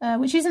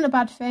 which isn't a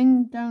bad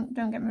thing. Don't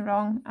get me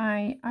wrong.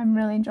 I'm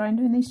really enjoying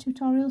doing these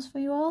tutorials for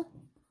you all,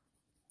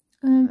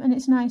 and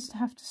it's nice to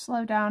have to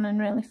slow down and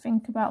really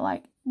think about,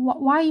 like,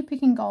 why are you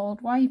picking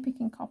gold, why are you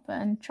picking copper,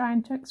 and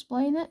trying to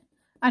explain it.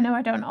 I know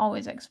I don't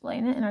always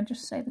explain it and I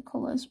just say the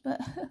colours,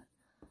 but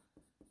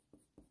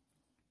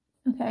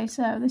okay,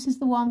 so this is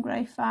the warm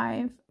grey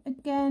 5.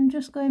 Again,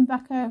 just going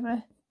back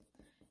over,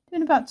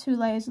 doing about 2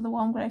 layers of the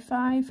warm grey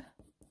 5.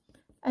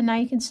 And now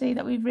you can see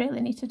that we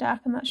really need to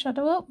darken that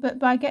shadow up, but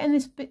by getting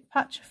this bit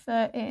patch of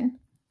fur in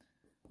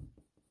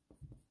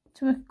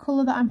to a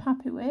colour that I'm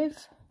happy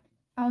with,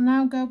 I'll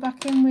now go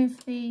back in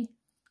with the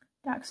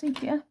dark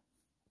sepia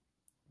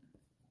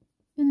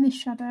in this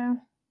shadow,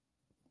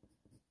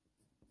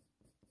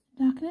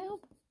 darken it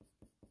up.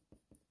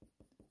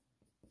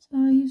 So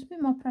I'll use a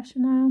bit more pressure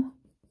now,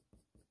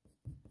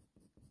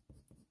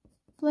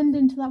 blend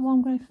into that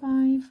warm grey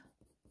 5.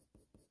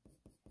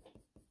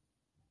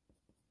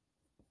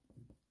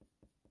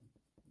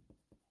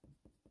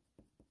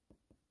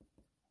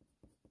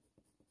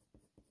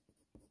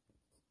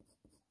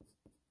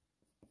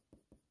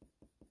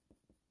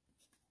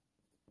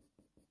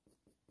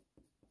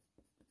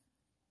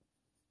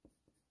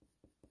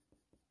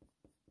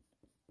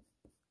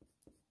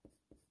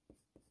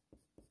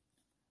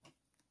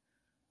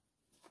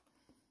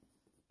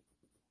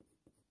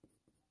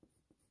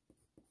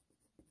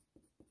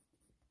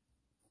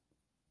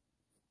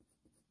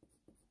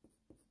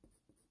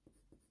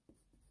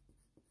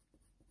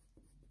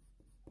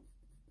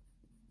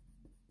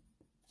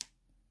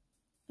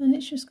 And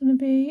it's just going to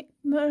be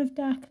a matter of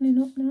darkening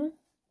up now.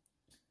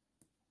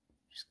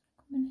 Just going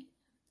to come in here.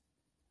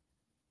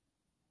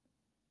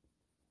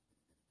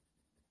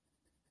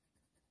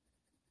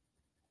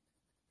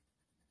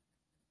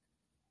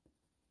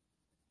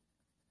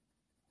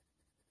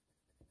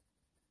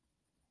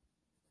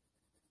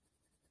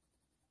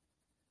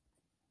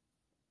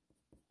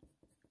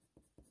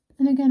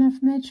 And again,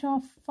 I've made sure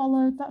I've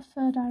followed that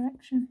fur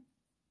direction.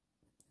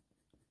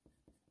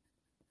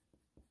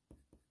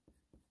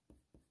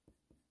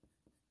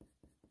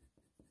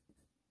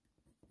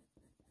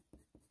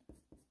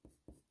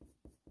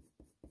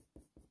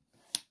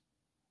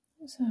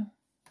 So.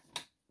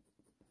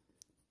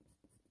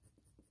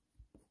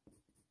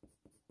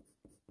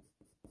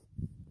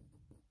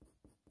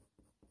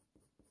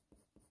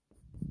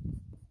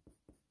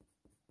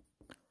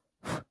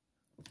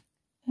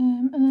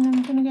 And then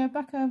I'm going to go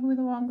back over with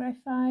a warm grey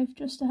 5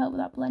 just to help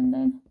with that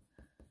blending.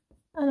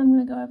 And I'm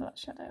going to go over that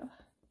shadow.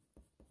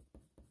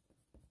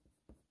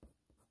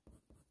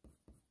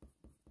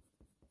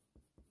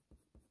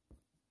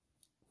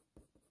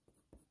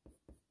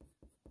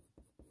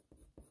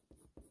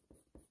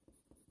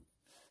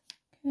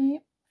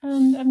 Okay,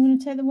 and I'm going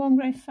to take the warm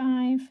grey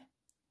 5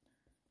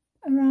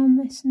 around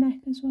this neck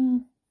as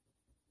well.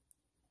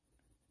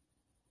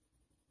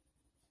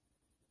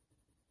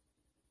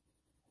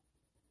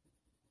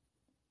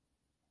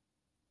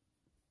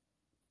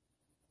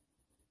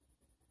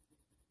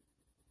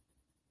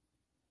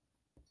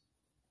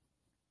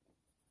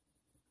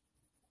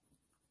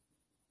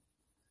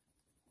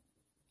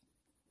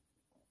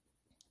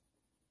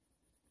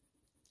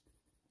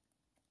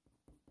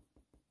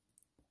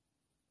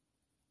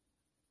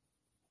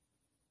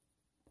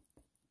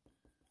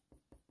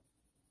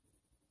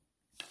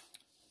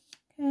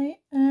 Okay,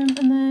 and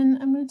then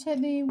I'm going to take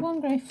the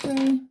warm grey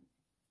 3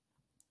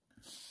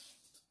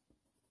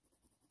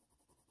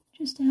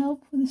 just to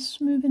help with the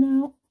smoothing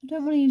out. I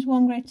don't want to use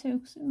warm grey 2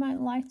 because it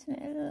might lighten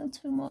it a little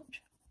too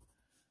much.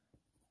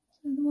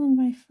 So the warm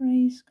grey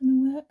 3 is going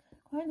to work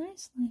quite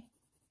nicely.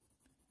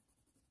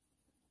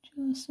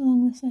 Just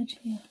along this edge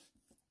here.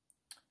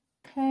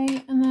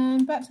 Okay, and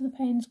then back to the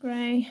Payne's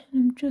grey.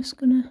 I'm just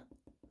going to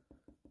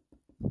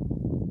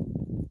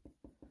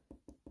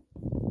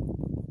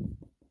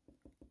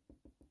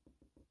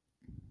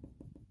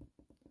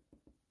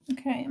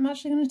okay, I'm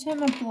actually going to take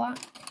my black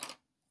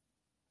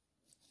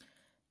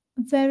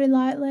very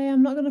lightly.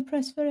 I'm not going to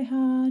press very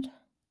hard.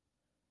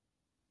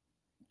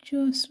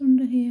 Just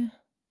under here,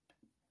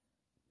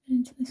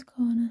 into this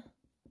corner,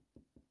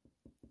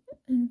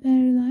 and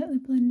very lightly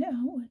blend it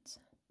outwards.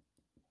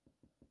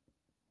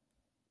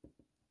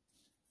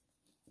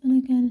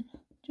 And again,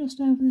 just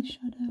over the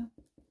shadow,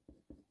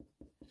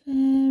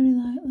 very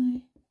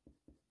lightly.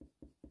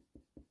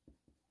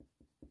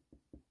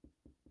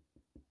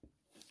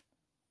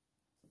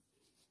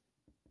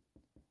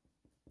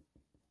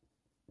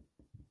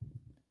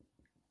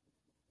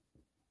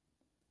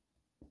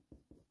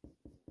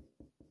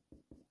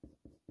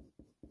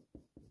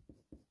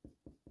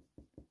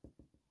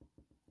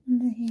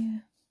 Under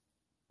here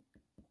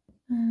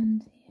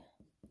and here.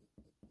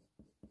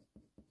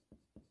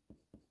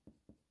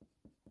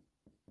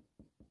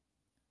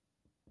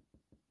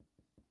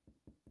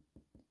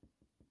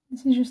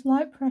 This is just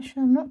light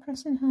pressure, I'm not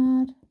pressing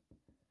hard.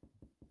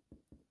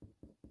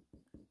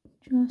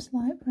 Just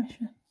light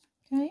pressure.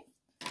 Okay.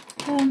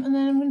 And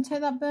then I'm going to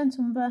take that burnt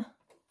umber,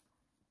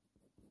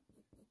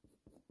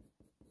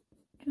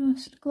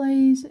 just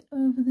glaze it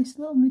over this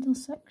little middle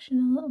section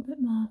a little bit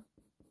more.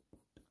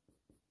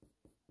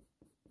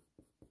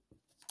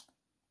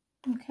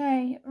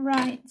 Okay,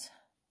 right.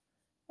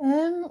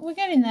 We're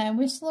getting there.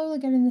 We're slowly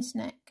getting this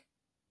neck.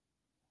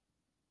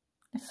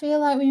 I feel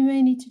like we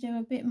may need to do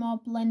a bit more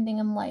blending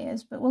and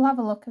layers, but we'll have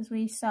a look as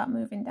we start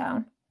moving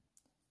down.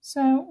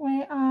 So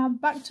we are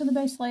back to the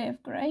base layer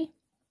of grey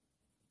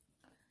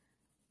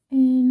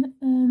in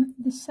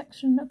this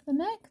section of the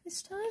neck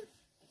this time.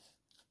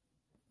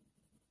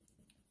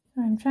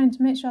 Sorry, I'm trying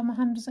to make sure my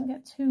hand doesn't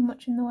get too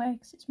much in the way,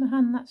 because it's my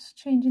hand that's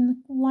changing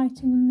the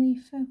lighting and the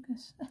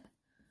focus.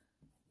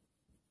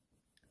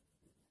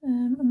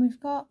 And we've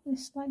got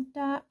this like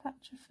dark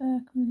patch of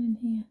fur coming in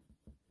here.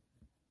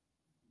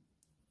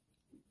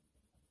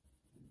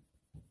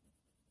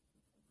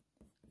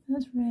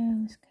 That's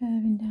really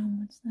curving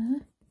downwards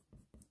there.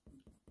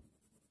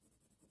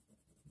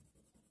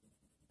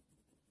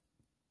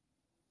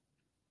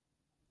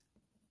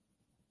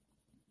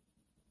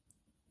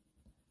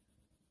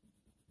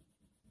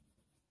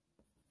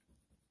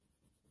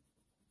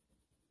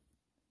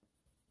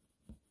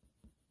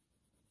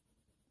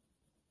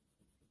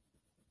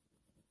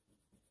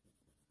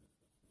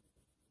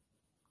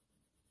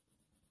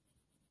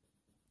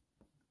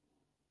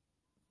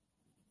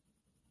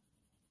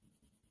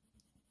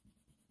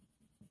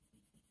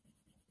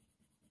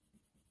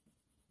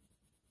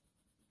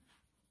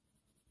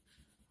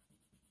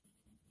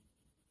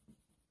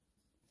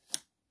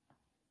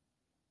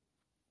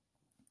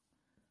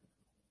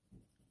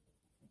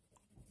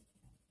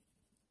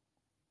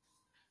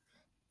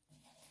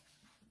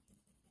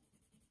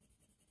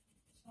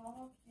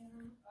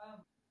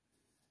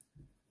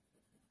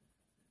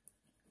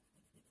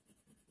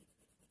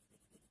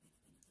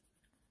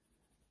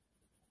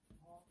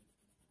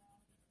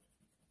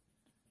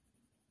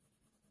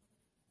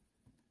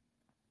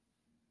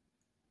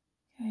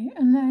 Okay,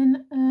 and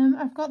then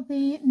I've got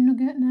the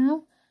Nougat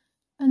now,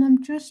 and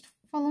I'm just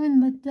following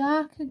the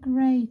darker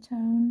grey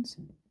tones,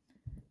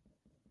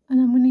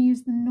 and I'm going to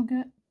use the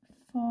Nougat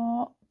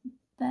for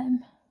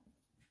them.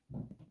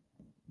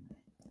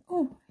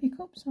 Oh,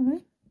 hiccup,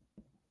 sorry.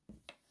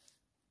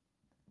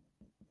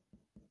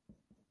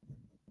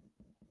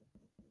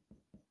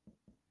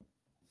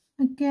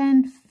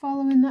 Again,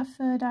 following that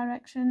fur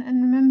direction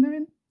and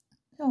remembering,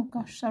 oh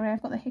gosh, sorry,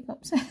 I've got the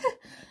hiccups,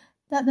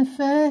 that the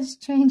fur's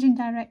changing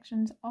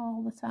directions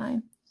all the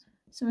time.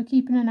 So we're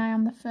keeping an eye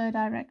on the fur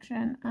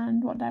direction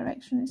and what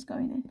direction it's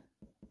going in.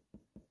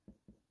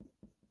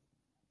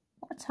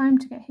 What a time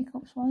to get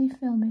hiccups while you're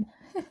filming.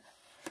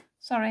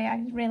 Sorry,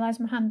 I realised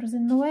my hand was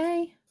in the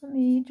way. Let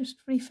me just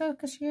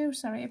refocus you.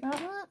 Sorry about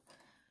that.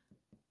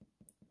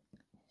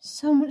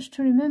 So much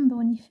to remember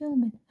when you're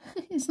filming.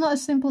 It's not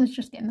as simple as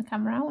just getting the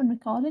camera out and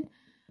recording,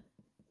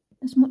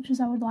 as much as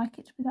I would like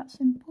it to be that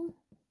simple.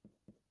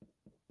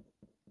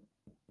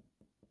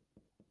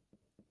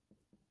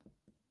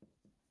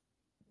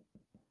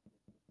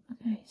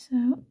 Okay,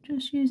 so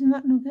just using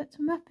that Nougat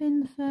to map in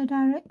the fur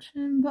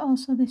direction, but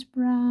also this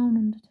brown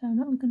undertone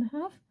that we're going to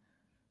have.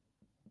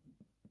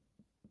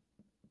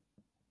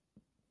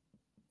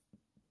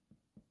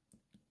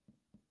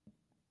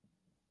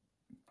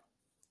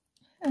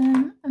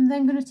 I'm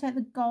then going to take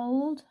the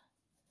gold,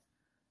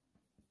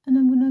 and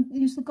I'm going to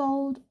use the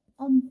gold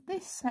on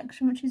this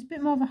section, which is a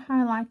bit more of a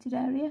highlighted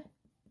area,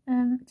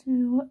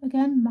 to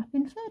again map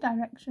in fur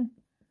direction.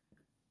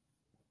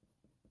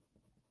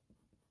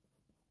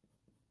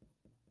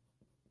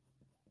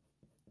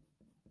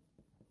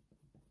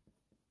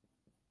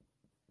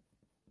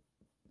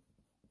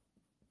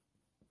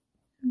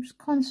 I'm just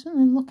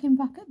constantly looking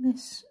back at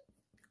this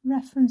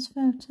reference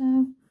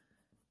photo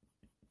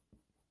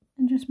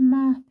and just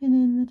mapping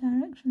in the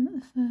direction that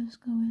the fur's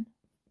going.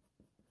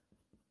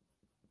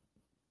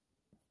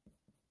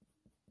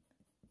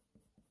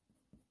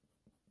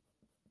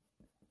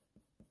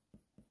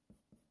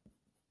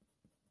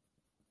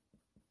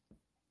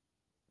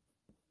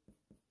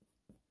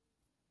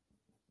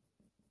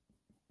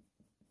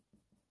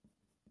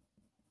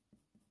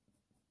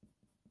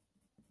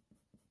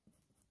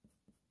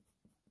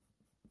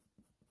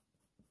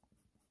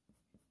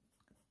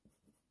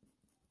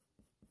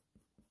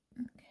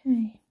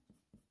 Okay.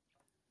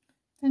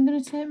 I'm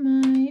going to take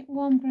my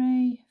warm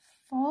grey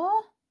 4,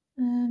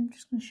 I'm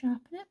just going to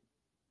sharpen it,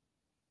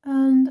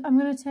 and I'm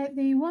going to take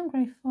the warm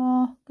grey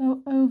 4,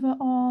 go over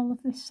all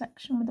of this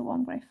section with the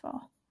warm grey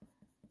 4.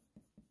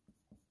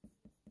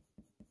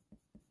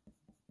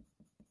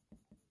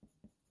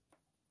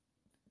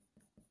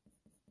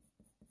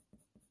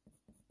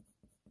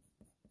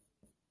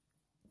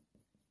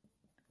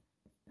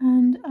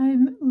 And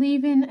I'm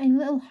leaving a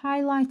little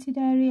highlighted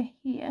area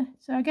here,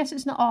 so I guess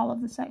it's not all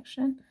of the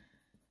section.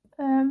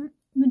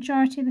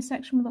 Majority of the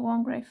section with the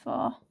warm grey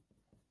 4,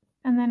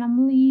 and then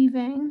I'm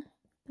leaving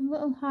a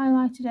little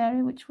highlighted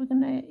area which we're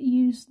going to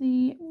use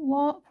the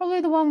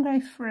probably the warm grey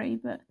 3,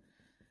 but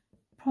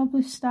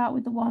probably start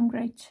with the warm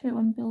grey 2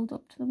 and build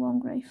up to the warm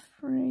grey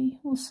 3.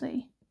 We'll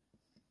see.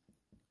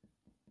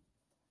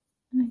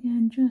 And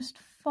again, just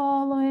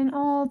following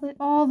all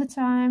the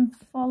time,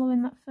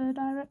 following that fur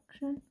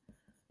direction.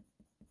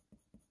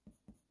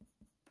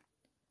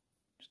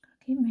 Just gotta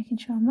keep making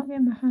sure I'm not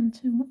getting my hand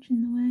too much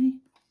in the way.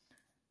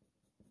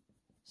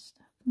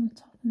 Start from the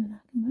top and then I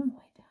can work my way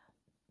down.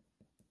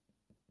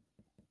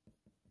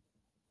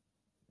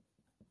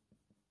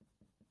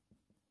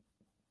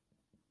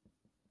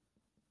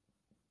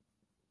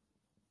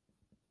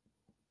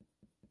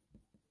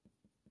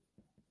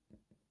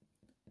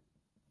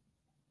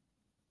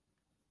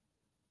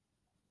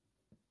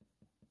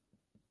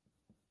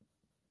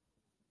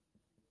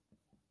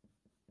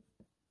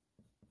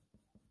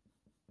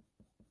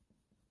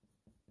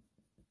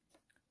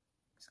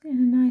 Just getting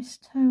a nice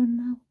tone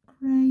now,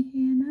 grey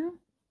here now.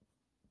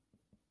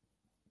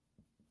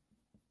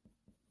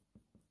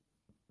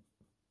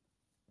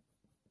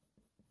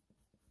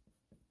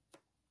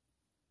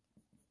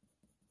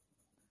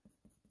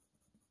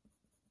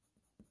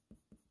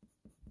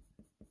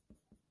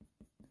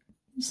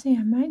 You see,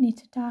 I might need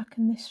to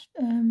darken this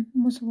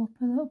muzzle up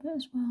a little bit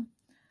as well.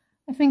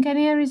 I think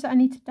any areas that I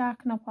need to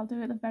darken up, I'll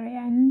do at the very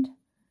end.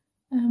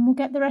 We'll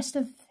get the rest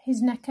of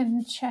his neck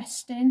and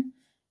chest in.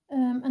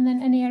 And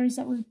then any areas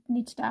that we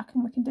need to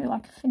darken, we can do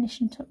like a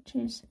finishing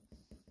touches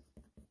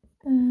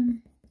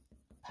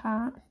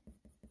part.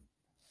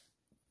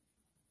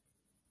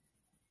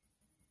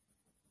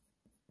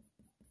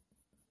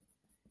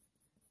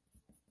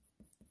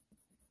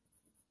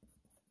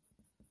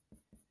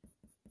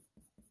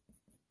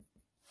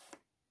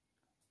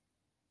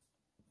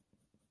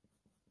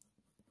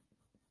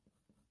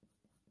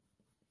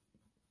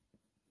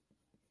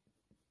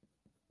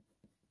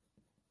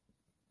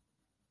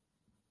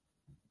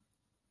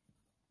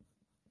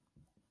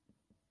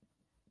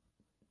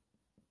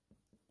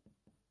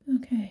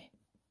 Okay,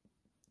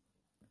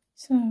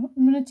 so I'm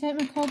going to take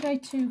my cold grey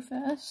 2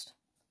 first,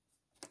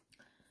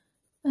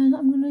 and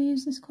I'm going to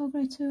use this cold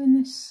grey 2 in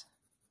this,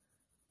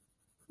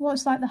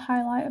 what's like the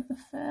highlight of the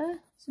fur.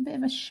 It's a bit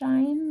of a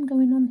shine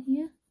going on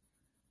here,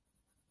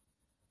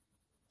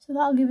 so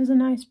that'll give us a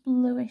nice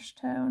bluish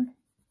tone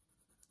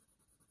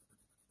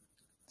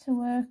to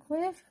work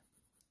with.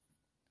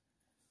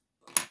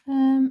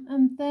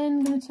 And then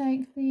I'm going to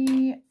take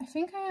the, I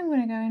think I am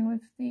going to go in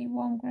with the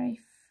warm grey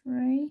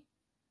 3.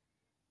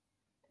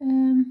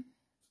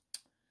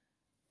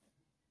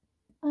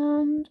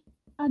 And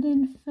add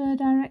in fur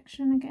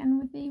direction again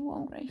with the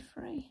warm grey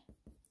 3.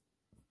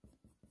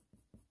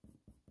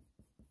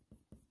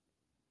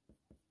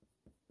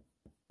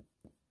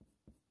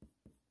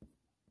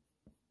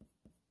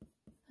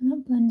 And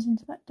that blends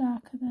into that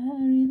darker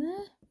area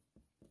there.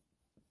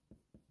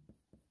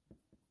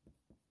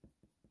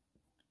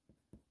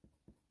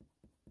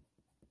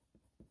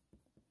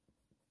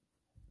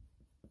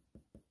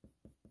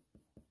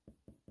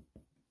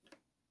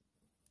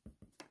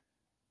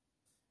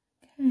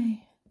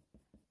 Okay,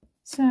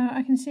 so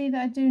I can see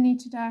that I do need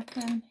to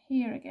darken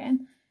here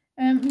again.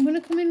 I'm going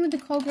to come in with the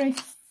cold grey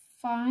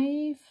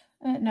 5,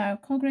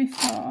 cold grey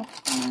 4.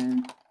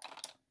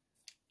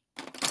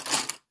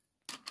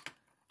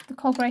 The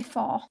cold grey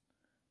 4.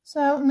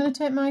 So I'm going to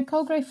take my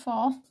cold grey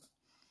 4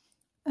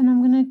 and I'm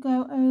going to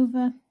go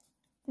over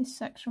this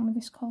section with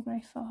this cold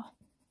grey 4.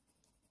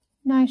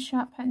 Nice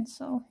sharp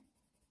pencil.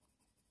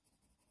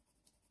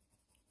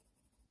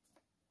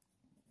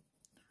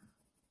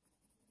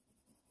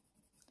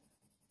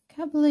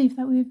 Can't believe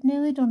that we've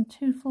nearly done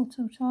 2 full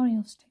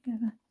tutorials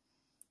together.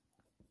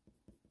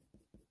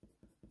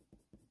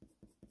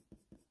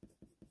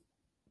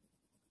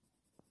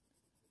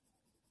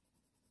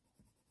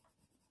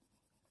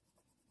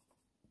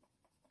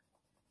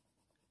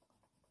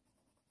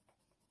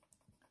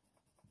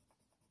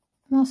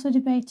 I'm also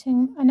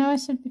debating, I know I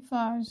said before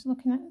I was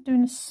looking at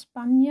doing a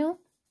spaniel,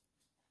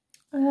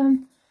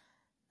 and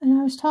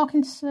I was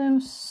talking to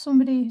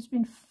somebody who's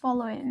been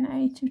following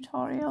a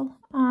tutorial,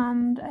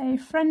 and a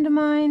friend of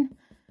mine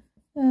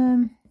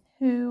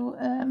who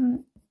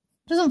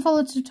doesn't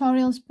follow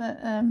tutorials but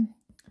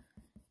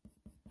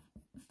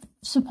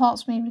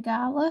supports me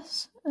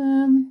regardless,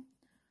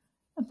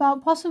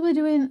 about possibly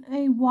doing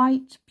a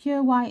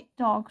pure white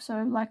dog,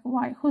 so like a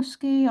white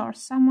husky or a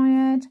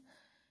Samoyed,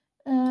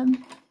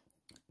 and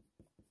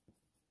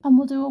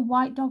we'll do a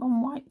white dog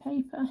on white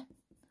paper.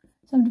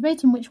 So I'm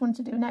debating which one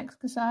to do next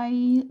because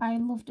I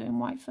love doing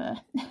white fur.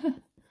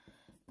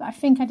 But I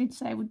think I did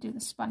say I would do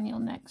the spaniel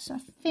next, so I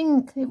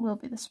think it will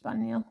be the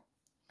spaniel,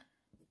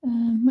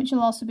 which will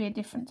also be a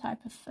different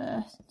type of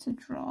fur to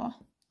draw.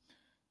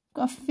 I've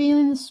got a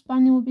feeling the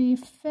spaniel will be a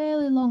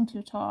fairly long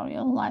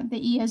tutorial, like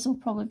the ears will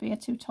probably be a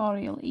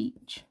tutorial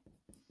each.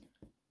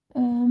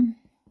 But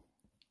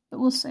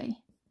we'll see.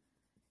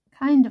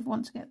 Kind of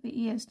want to get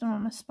the ears done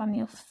on a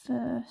spaniel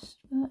first,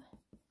 but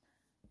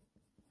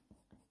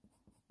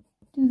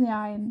do the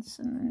eyes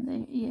and then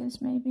the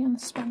ears maybe on the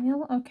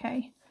spaniel.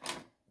 Okay,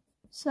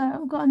 so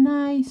I've got a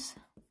nice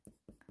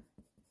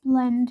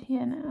blend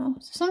here now.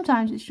 So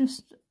sometimes it's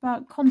just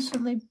about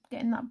constantly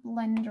getting that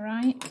blend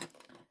right.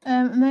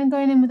 And then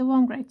going in with the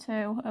warm grey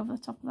too over the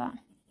top of that,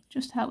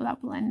 just to help with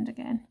that blend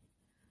again.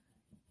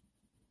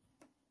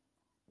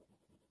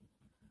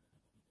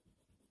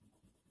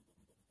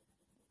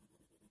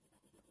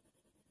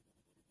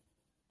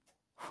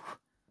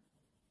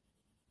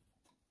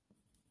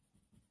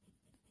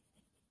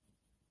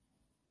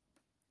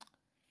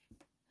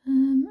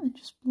 And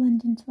just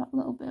blend into that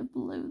little bit of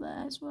blue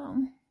there as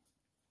well.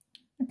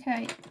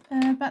 Okay,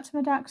 back to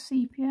my dark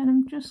sepia, and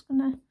I'm just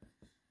gonna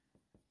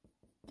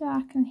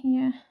darken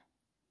here,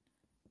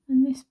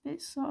 and this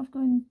bit's sort of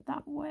going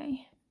that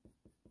way.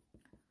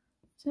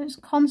 So it's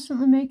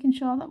constantly making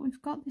sure that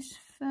we've got this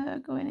fur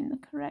going in the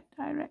correct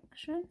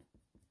direction.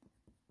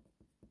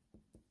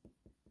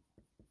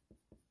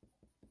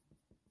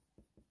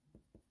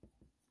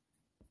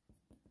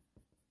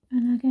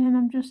 And again,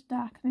 I'm just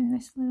darkening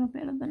this little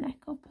bit of the neck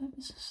up ever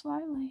so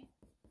slightly.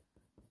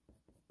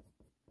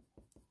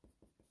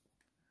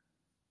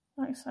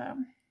 Like so.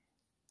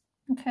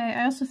 Okay,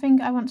 I also think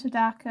I want to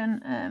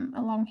darken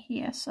along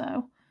here, so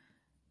I'm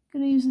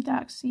going to use the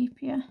dark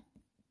sepia. And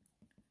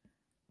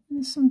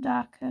there's some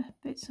darker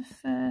bits of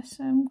fur,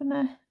 so I'm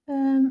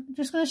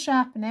just going to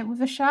sharpen it.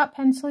 With a sharp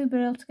pencil you'll be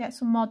able to get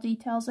some more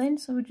details in,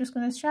 so we're just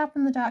going to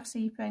sharpen the dark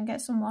sepia and get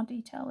some more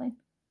detail in.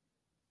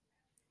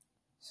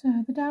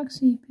 So the dark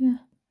sepia,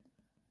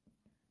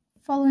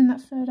 following that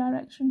fur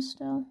direction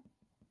still.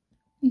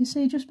 You can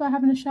see just by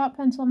having a sharp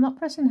pencil, I'm not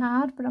pressing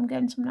hard, but I'm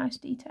getting some nice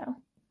detail.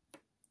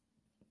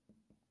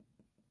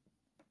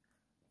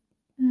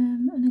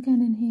 And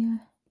again in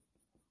here.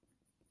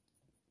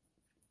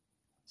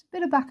 It's a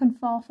bit of back and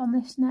forth on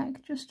this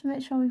neck, just to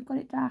make sure we've got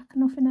it dark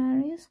enough in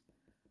areas.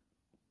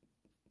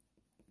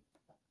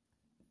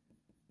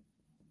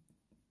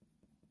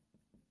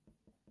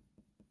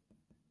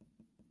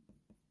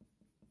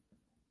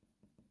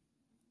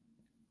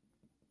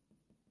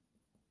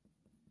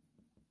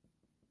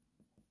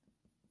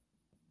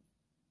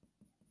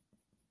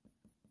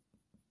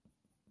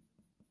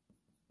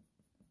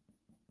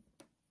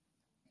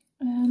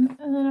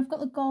 And then I've got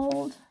the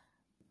gold.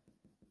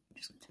 I'm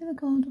just going to take the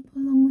gold up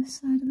along this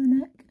side of the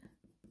neck.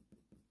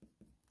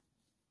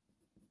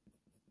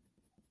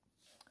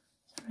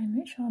 Sorry,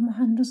 make sure my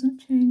hand doesn't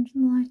change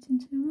the lighting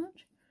too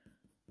much.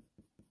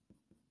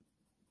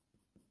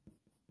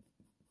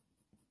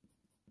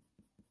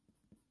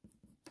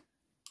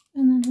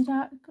 And then the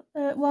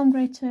dark, warm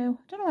grey too.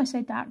 I don't know why I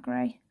say dark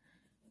grey.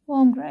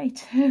 Warm grey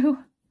too.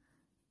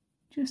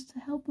 Just to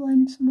help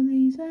blend some of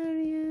these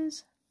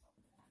areas.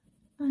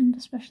 And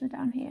especially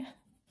down here.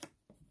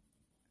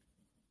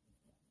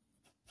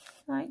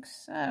 Like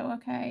so,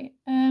 okay.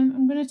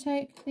 I'm going to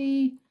take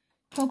the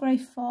Coal Grey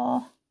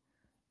 4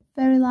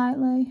 very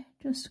lightly,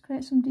 just to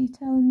create some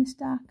detail in this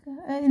darker,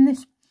 in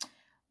this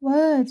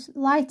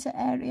lighter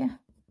area.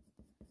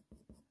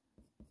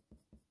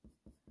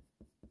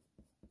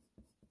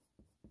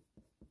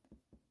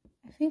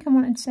 I think I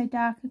wanted to say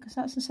darker because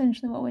that's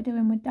essentially what we're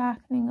doing. We're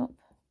darkening up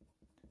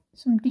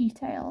some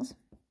details,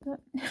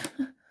 but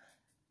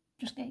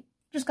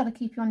just got to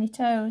keep you on your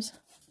toes.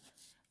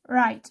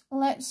 Right,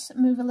 let's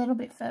move a little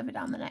bit further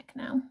down the neck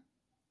now.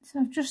 So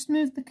I've just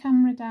moved the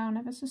camera down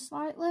ever so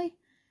slightly,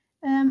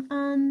 and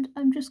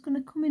I'm just going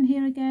to come in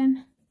here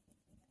again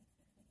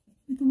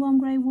with the warm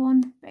grey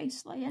 1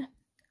 base layer.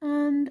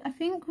 And I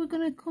think we're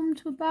going to come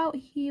to about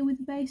here with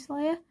the base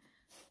layer,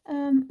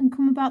 and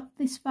come about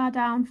this far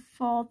down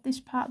for this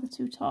part of the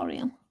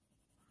tutorial.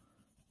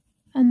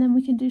 And then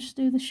we can just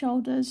do the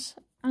shoulders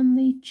and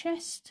the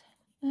chest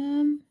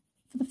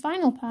for the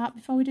final part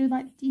before we do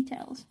like the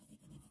details.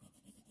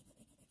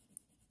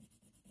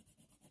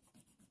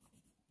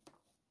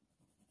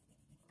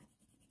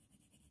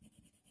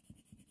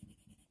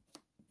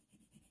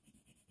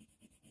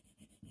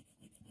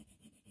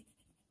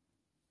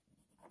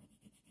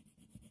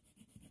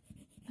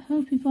 I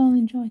hope you've all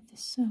enjoyed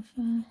this so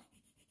far.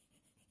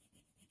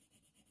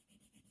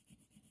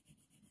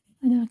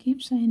 I know I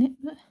keep saying it,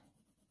 but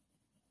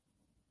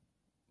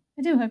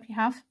I do hope you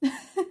have.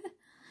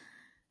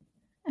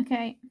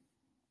 Okay,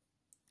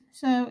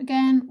 so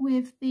again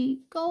with the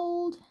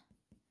gold,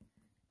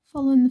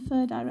 following the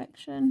fur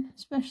direction,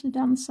 especially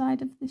down the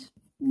side of this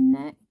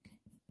neck.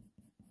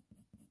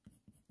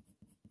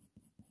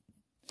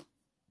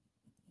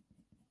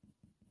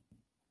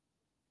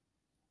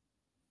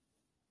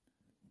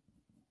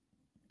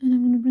 And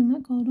I'm going to bring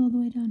that gold all the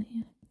way down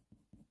here.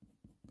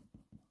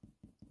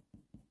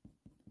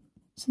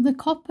 So the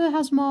copper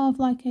has more of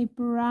like a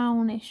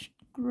brownish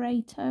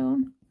grey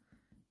tone,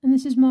 and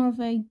this is more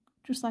of a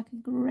just like a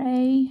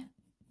grey.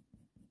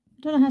 I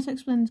don't know how to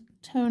explain the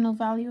tonal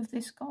value of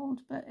this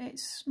gold, but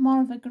it's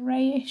more of a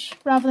greyish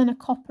rather than a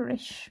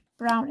copperish,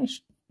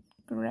 brownish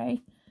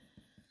grey.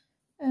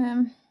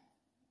 I'm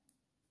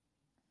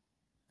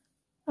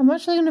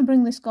actually going to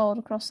bring this gold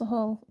across the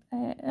whole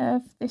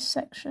of this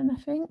section,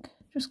 I think.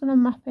 Just going to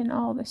map in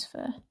all this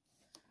fur,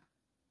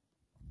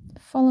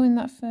 following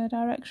that fur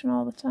direction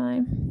all the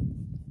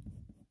time.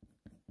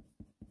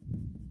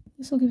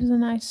 This will give us a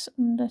nice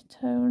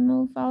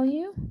undertonal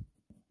value.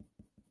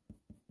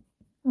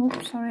 Oh,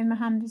 sorry, my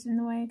hand is in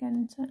the way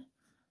again, isn't it?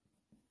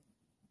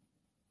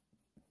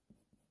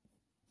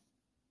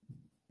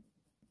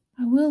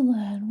 I will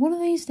learn. One of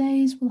these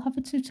days we'll have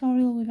a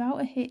tutorial without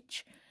a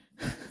hitch.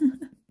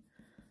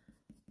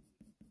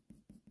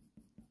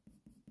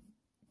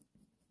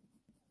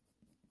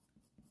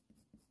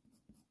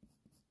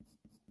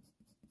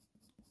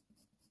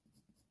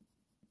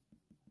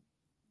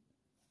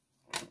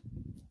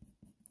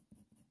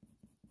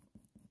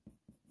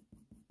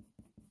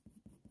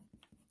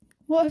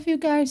 What have you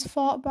guys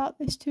thought about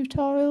this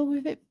tutorial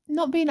with it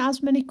not being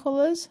as many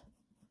colours?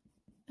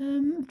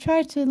 I've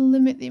tried to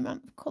limit the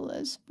amount of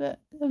colours,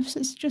 but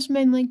obviously it's just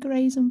mainly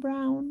greys and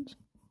browns.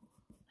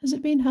 Has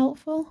it been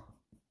helpful?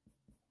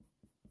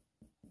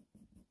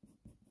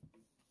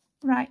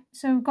 Right,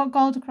 so we've got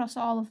gold across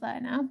all of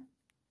there now.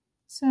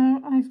 So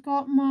I've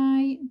got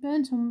my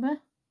burnt umber,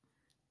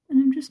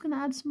 and I'm just going to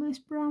add some of this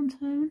brown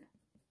tone.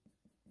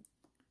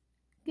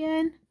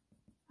 Again,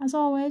 as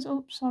always,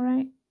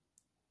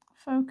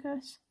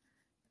 focus,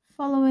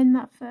 following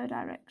that fur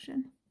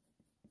direction.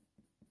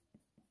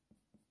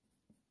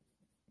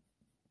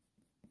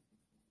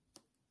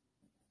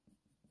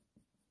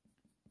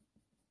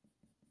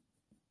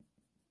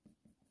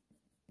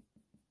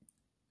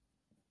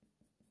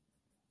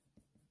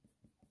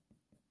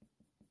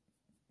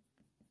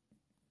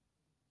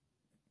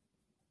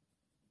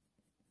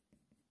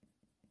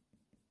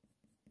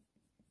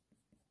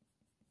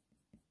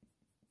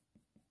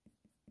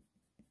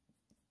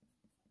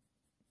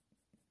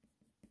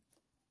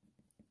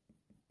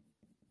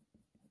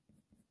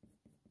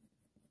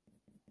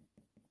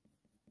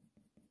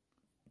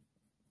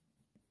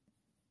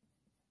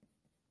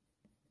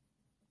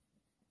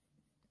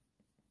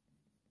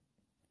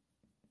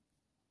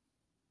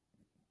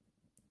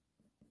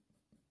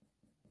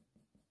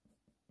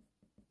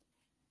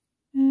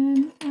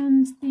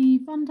 And the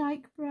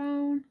Dyck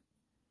Brown.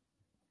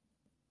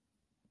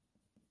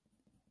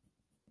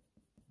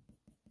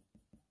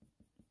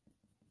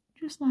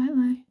 Just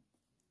lightly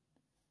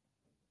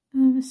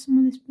over some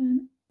of this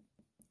burnt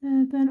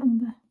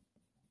umber.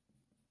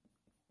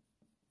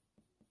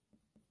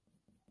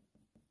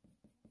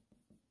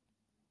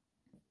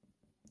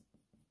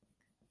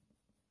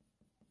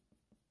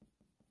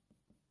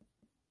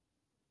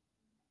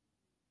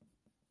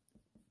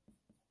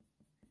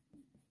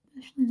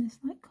 Especially in this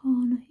like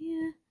corner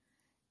here.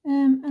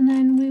 And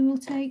then we will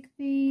take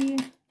the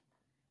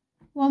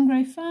warm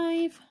grey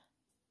 5,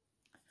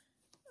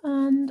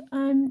 and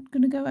I'm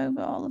going to go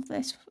over all of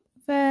this.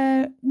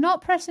 They're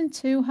not pressing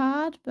too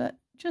hard, but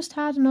just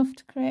hard enough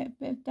to create a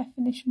bit of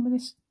definition with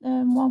this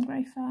warm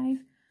grey 5.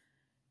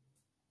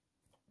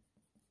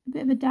 A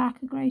bit of a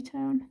darker grey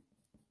tone.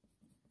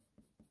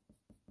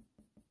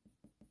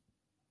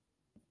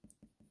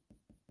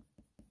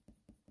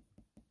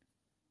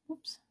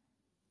 Oops.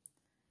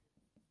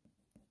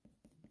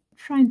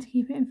 Trying to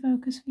keep it in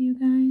focus for you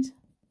guys,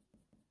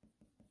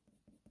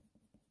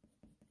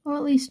 or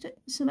at least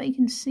so that you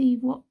can see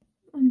what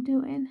I'm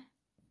doing.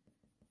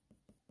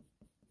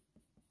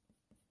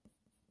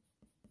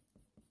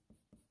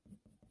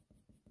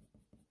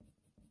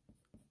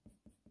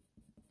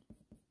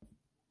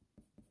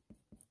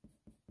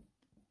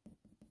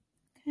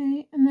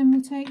 Okay, and then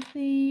we'll take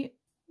the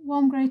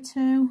warm grey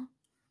 2,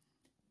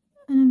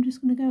 and I'm just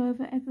going to go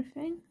over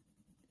everything.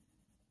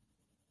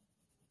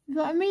 We've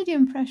got a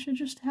medium pressure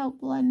just to help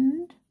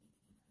blend.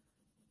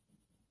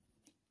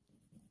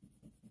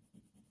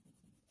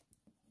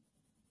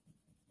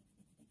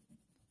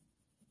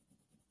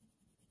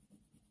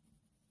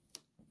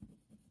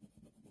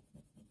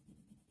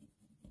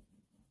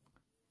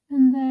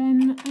 And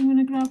then I'm going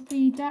to grab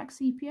the dark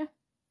sepia.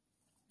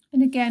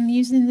 And again,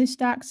 using this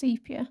dark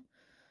sepia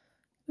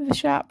with a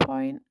sharp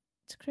point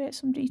to create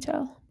some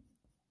detail.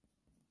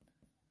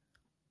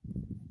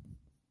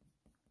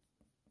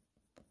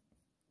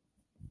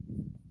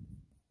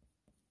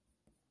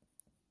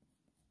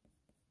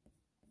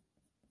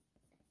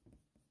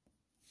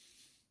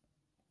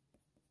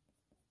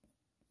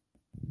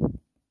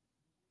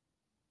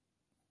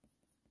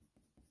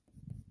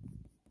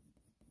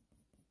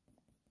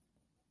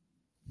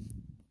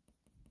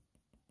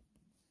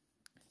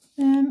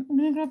 I'm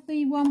going to grab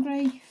the warm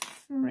grey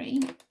 3,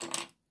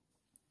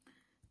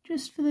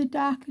 just for the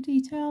darker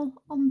detail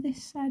on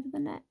this side of the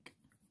neck.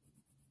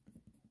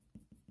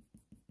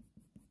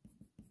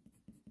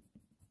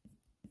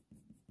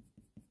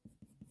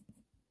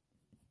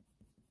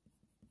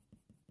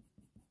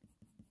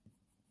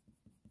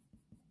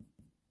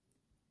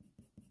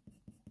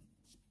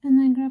 And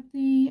then grab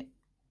the,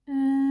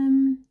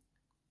 I'm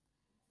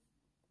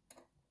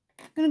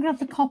going to grab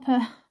the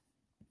copper.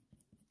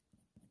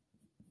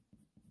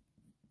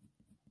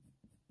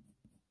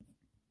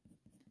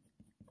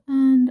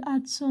 And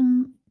add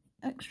some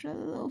extra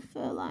little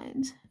fur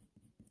lines.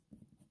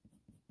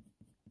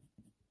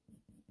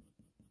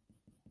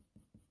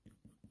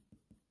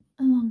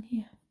 Along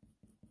here.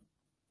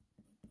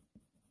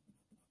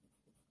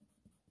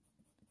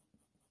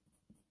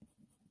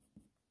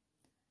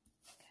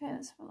 Okay,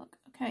 let's have a look.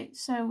 Okay,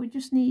 so we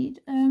just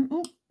need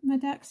my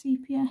dark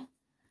sepia.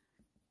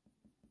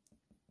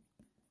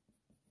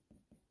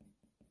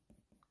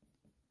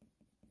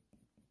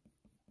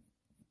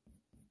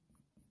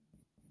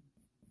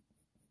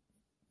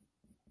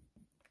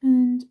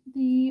 and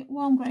the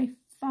warm grey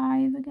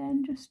 5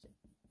 again, just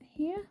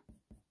here.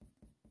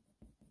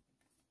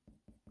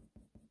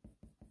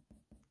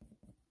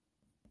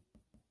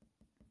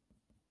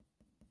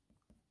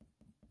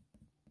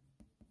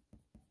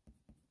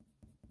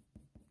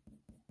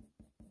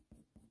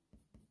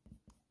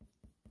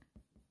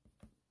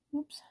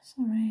 Oops,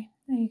 sorry,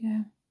 there you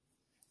go.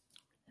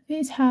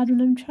 It's hard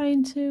when I'm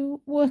trying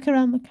to work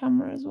around the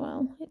camera as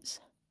well. It's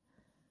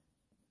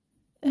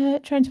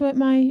trying to work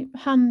my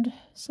hand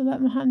so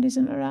that my hand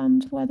isn't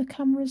around where the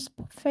camera's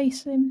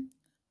facing.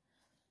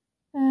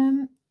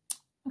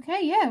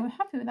 Okay, yeah, we're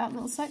happy with that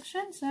little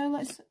section. So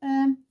let's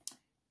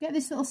get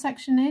this little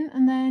section in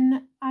and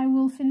then I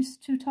will finish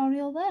the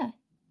tutorial there.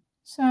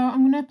 So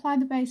I'm going to apply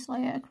the base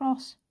layer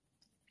across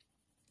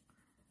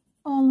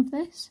all of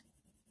this.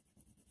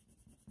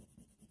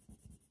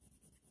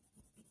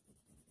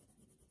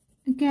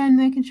 Again,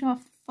 making sure I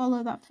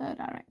follow that fur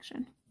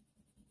direction.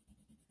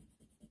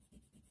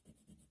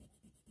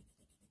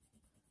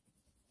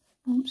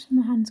 Oops,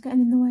 my hand's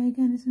getting in the way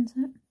again, isn't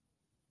it?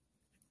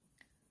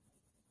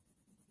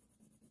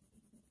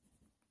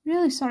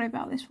 Really sorry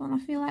about this one. I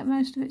feel like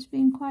most of it's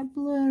been quite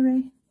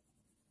blurry.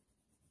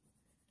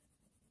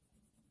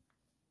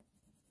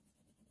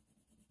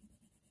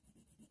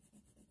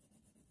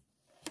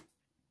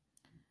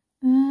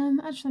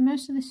 Actually,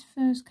 most of this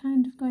fur is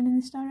kind of going in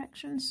this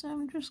direction, so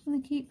I'm just going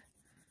to keep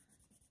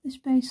this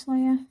base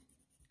layer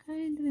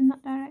kind of in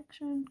that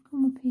direction.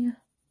 Come up here.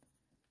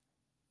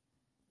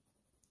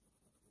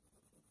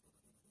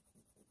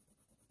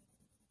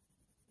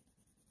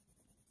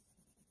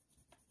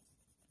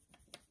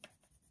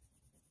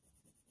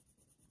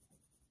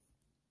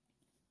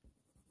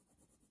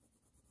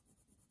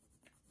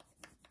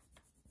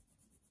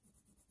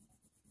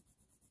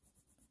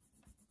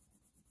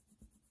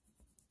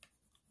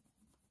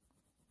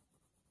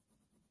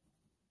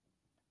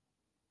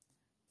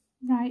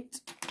 Right,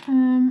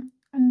 and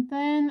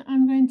then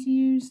I'm going to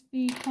use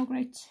the Cold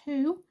Grey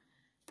 2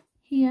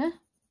 here.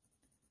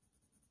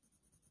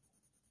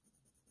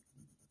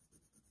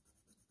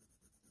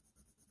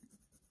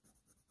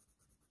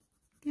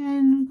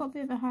 Again, I've got a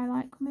bit of a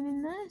highlight coming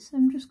in there, so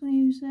I'm just going to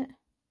use it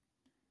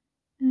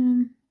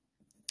in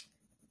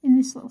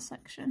this little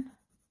section.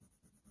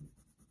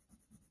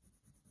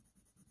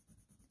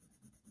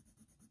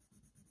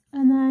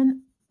 And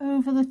then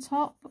over the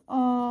top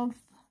of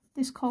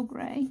this Cold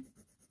Grey,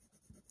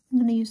 I'm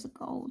going to use the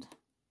gold.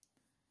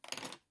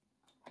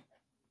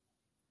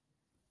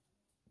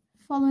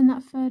 Following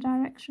that fur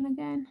direction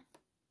again.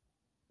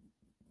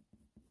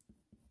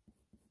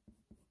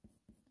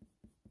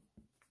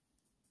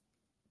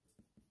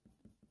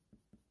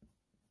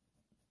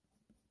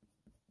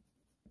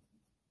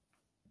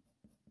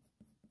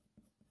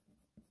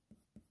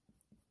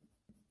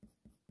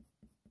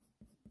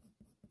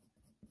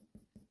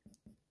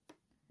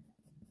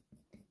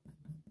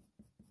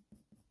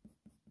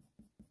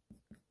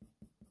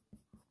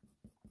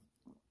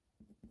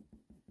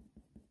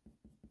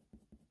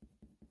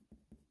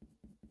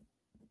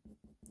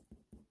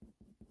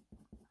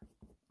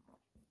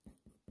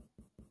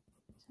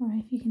 Sorry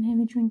if you can hear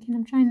me drinking,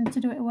 I'm trying to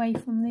do it away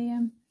from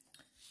the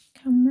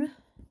camera.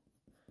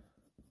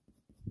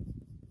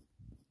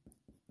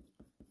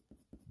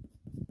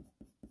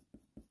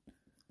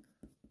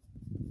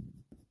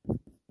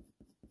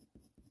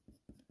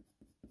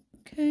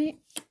 Okay,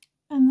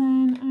 and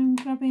then I'm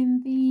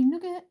grabbing the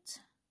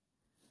Nougat.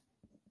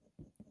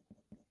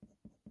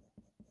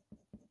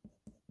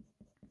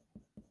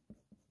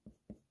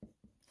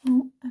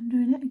 Oh, I'm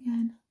doing it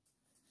again.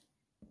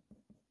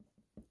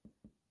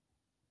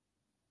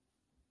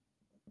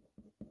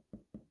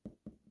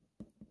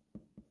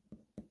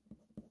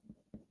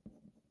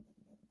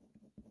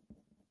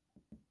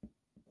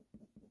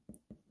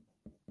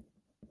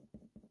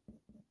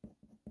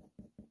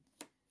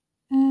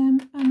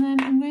 And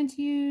then I'm going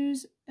to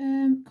use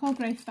Cold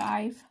Grey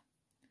 5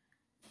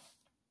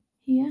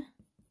 here.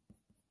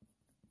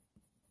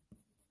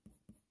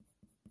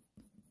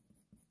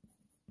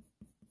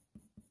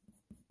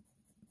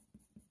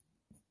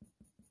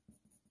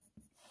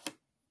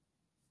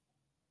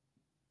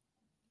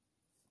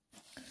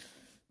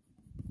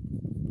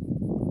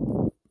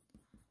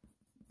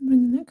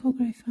 Bringing that Cold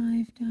Grey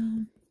 5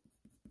 down.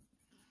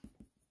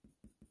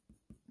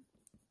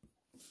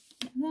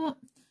 Like that.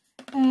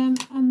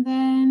 And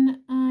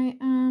then I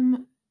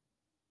am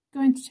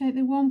going to take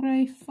the warm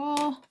grey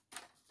 4.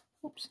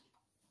 Oops,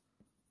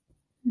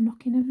 I'm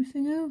knocking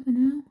everything over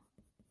now.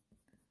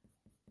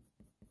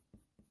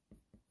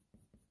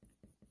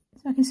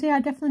 So I can see I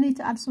definitely need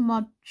to add some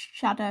more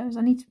shadows.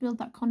 I need to build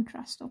that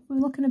contrast up. We're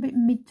looking a bit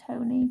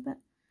mid-tony, but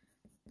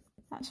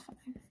that's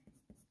fine.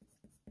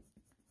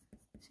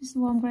 This is the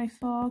warm grey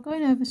 4,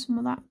 going over some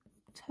of that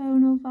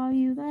tonal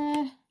value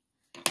there.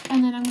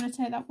 And then I'm going to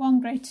take that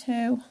warm grey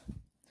 2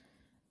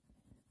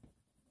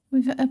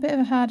 with a bit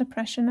of a harder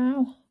pressure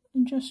now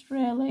and just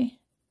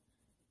really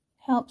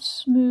help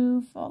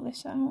smooth all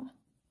this out.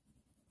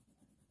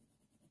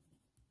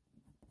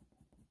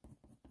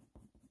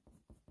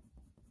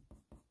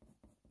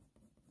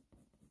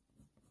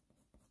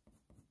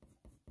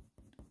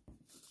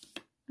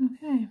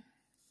 Okay,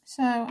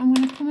 so I'm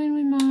going to come in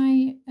with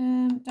my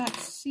dark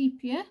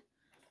sepia,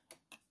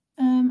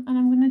 and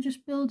I'm going to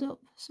just build up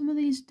some of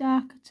these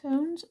darker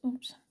tones.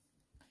 Oops.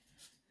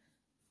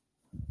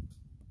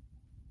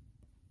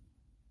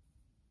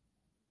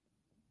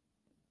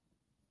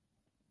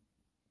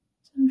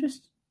 So I'm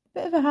just a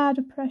bit of a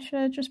harder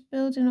pressure, just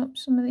building up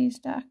some of these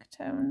darker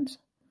tones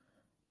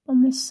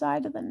on this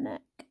side of the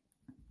neck.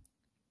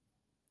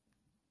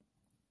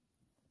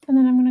 And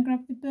then I'm going to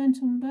grab the burnt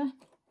umber.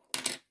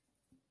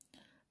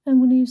 I'm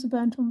going to use the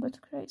burnt umber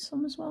to create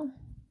some as well.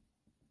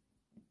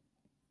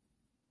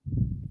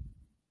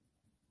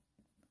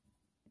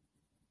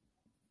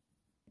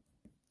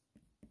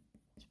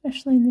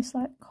 Especially in this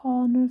like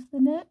corner of the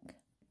neck.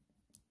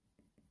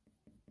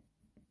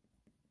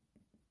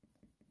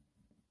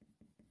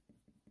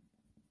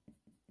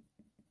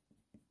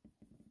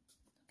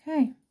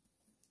 Okay,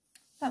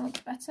 that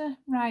looks better.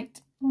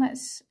 Right,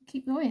 let's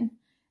keep going.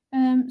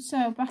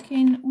 So back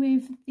in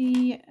with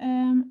the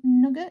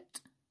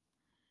Nougat,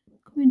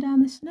 coming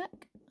down this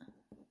neck.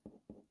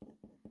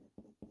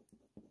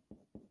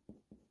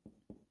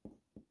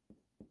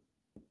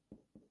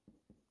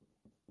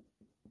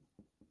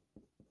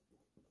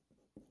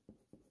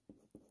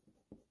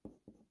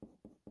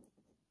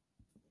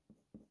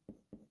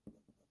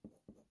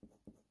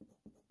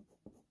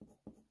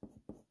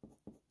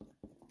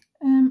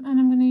 And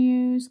I'm going to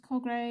use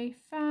Cold Grey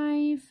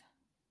 5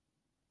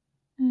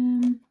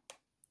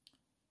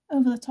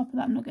 over the top of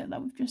that Nougat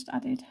that we've just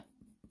added.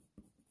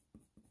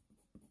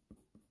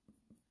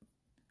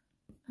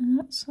 And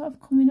that's sort of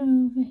coming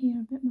over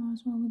here a bit more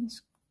as well with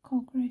this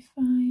Cold Grey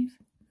 5.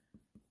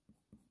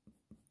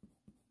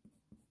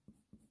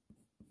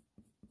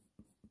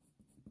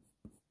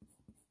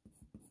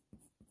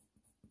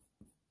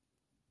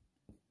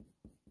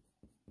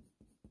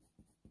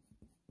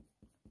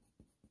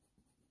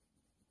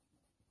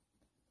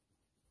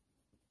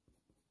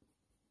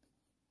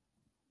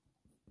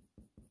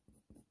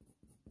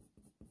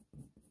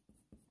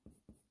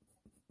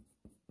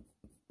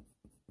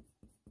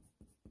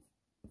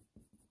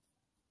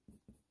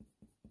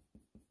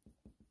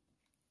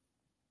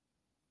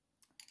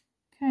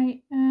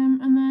 Okay,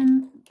 and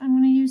then I'm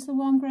going to use the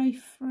Warm Grey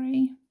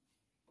 3.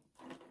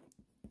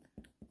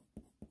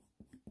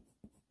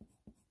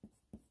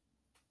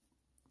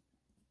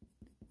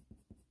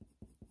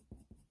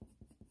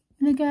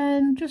 And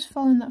again, just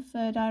following that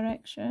third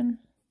direction.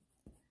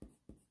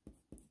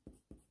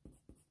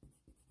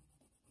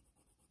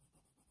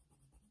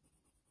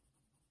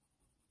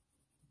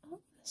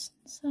 Up this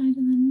side of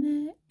the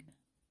neck.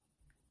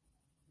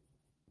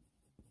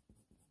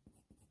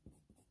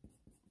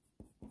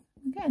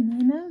 We're getting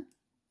there now.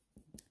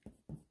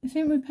 I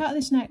think with part of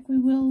this neck we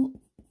will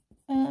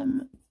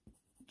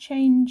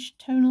change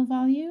tonal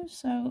value,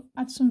 so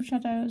add some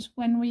shadows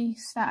when we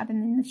start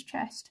adding in this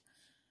chest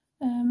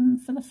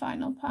for the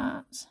final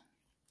parts.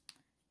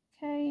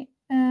 Okay,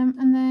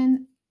 and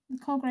then the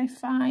Cold Grey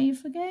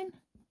 5 again.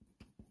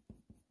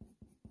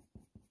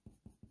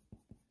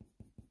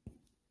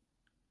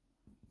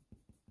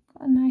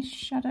 Got a nice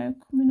shadow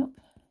coming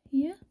up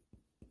here.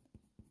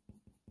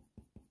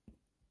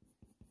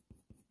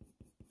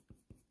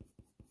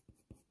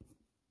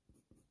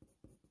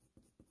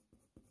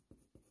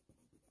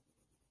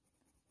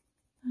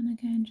 And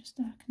again, just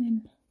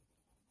darkening,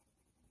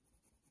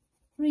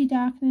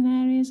 re-darkening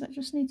areas that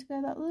just need to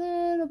go that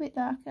little bit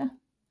darker.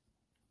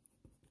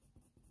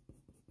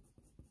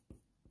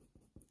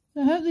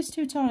 So I hope this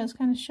tutorial is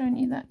kind of showing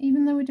you that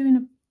even though we're doing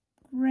a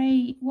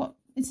grey, what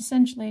is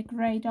essentially a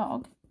grey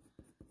dog,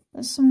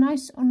 there's some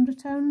nice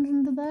undertones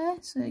under there.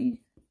 So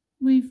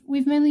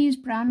we've mainly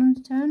used brown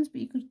undertones,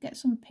 but you could get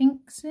some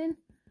pinks in.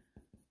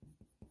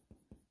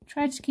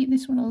 Tried to keep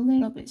this one a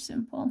little bit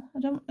simple.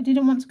 I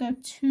didn't want to go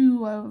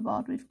too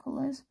overboard with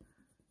colours.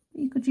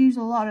 But you could use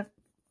a lot of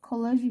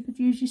colours. You could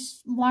use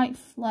your light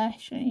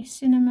flesh and your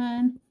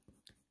cinnamon.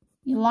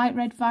 Your light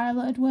red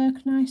violet would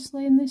work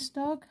nicely in this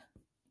dog.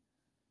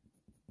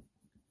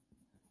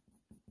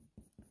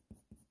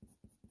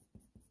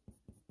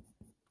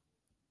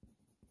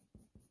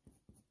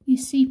 Your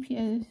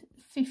sepia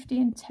 50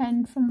 and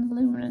 10 from the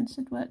luminance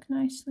would work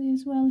nicely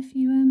as well if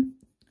you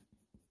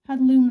had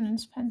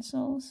luminance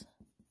pencils.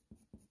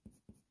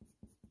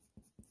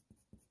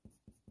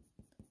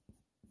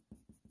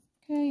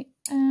 Okay,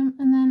 and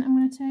then I'm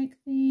going to take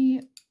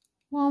the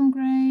Warm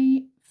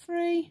Grey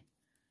 3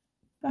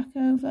 back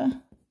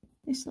over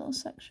this little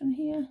section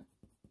here.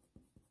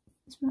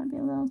 This might be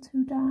a little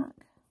too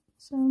dark,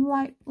 so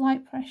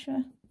light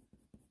pressure.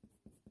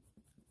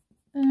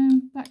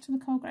 Back to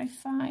the Cold Grey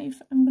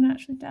 5. I'm going to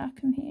actually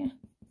darken here.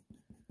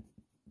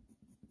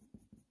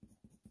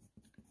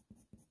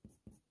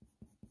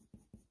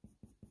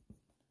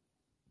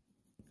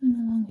 And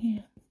along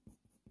here.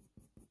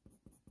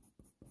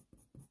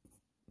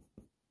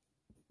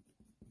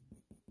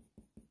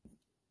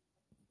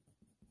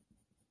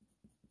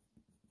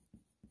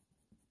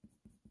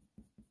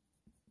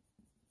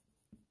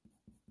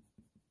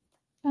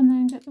 And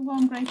then get the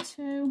Warm Grey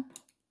 2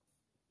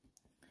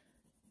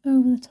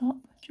 over the top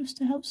just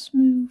to help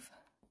smooth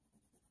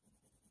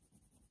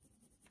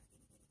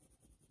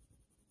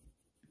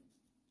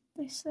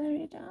this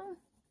area down.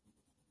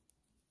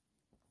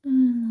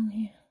 And along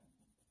here.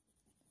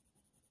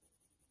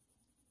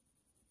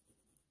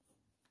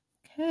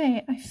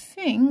 Okay, I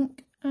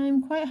think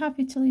I'm quite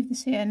happy to leave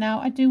this here. Now,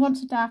 I do want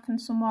to darken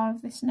some more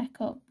of this neck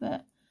up,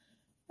 but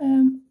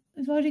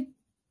we've already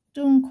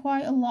done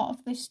quite a lot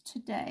of this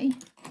today.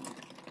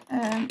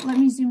 Let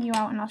me zoom you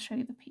out and I'll show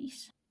you the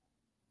piece.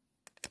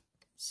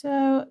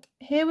 So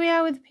here we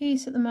are with the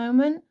piece at the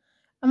moment.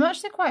 I'm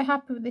actually quite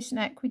happy with this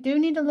neck. We do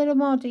need a little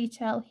more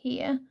detail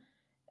here.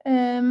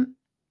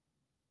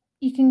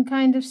 You can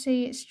kind of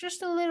see it's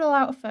just a little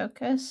out of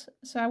focus.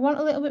 So I want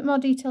a little bit more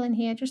detail in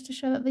here just to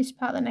show that this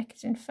part of the neck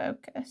is in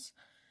focus.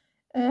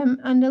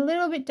 And a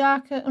little bit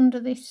darker under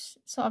this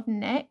sort of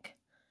neck.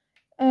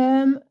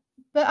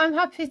 But I'm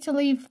happy to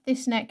leave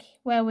this neck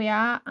where we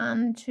are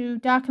and to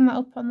darken that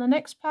up on the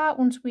next part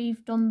once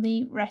we've done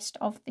the rest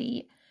of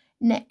the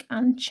neck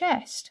and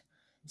chest.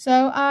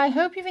 So I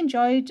hope you've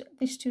enjoyed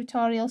this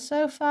tutorial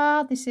so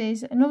far. This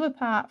is another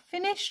part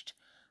finished.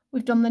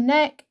 We've done the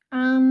neck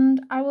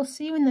and I will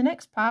see you in the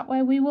next part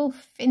where we will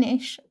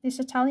finish this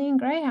Italian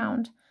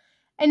Greyhound.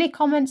 Any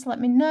comments,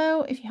 let me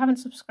know. If you haven't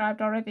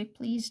subscribed already,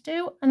 please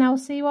do. And I will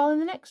see you all in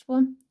the next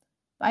one.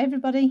 Bye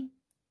everybody.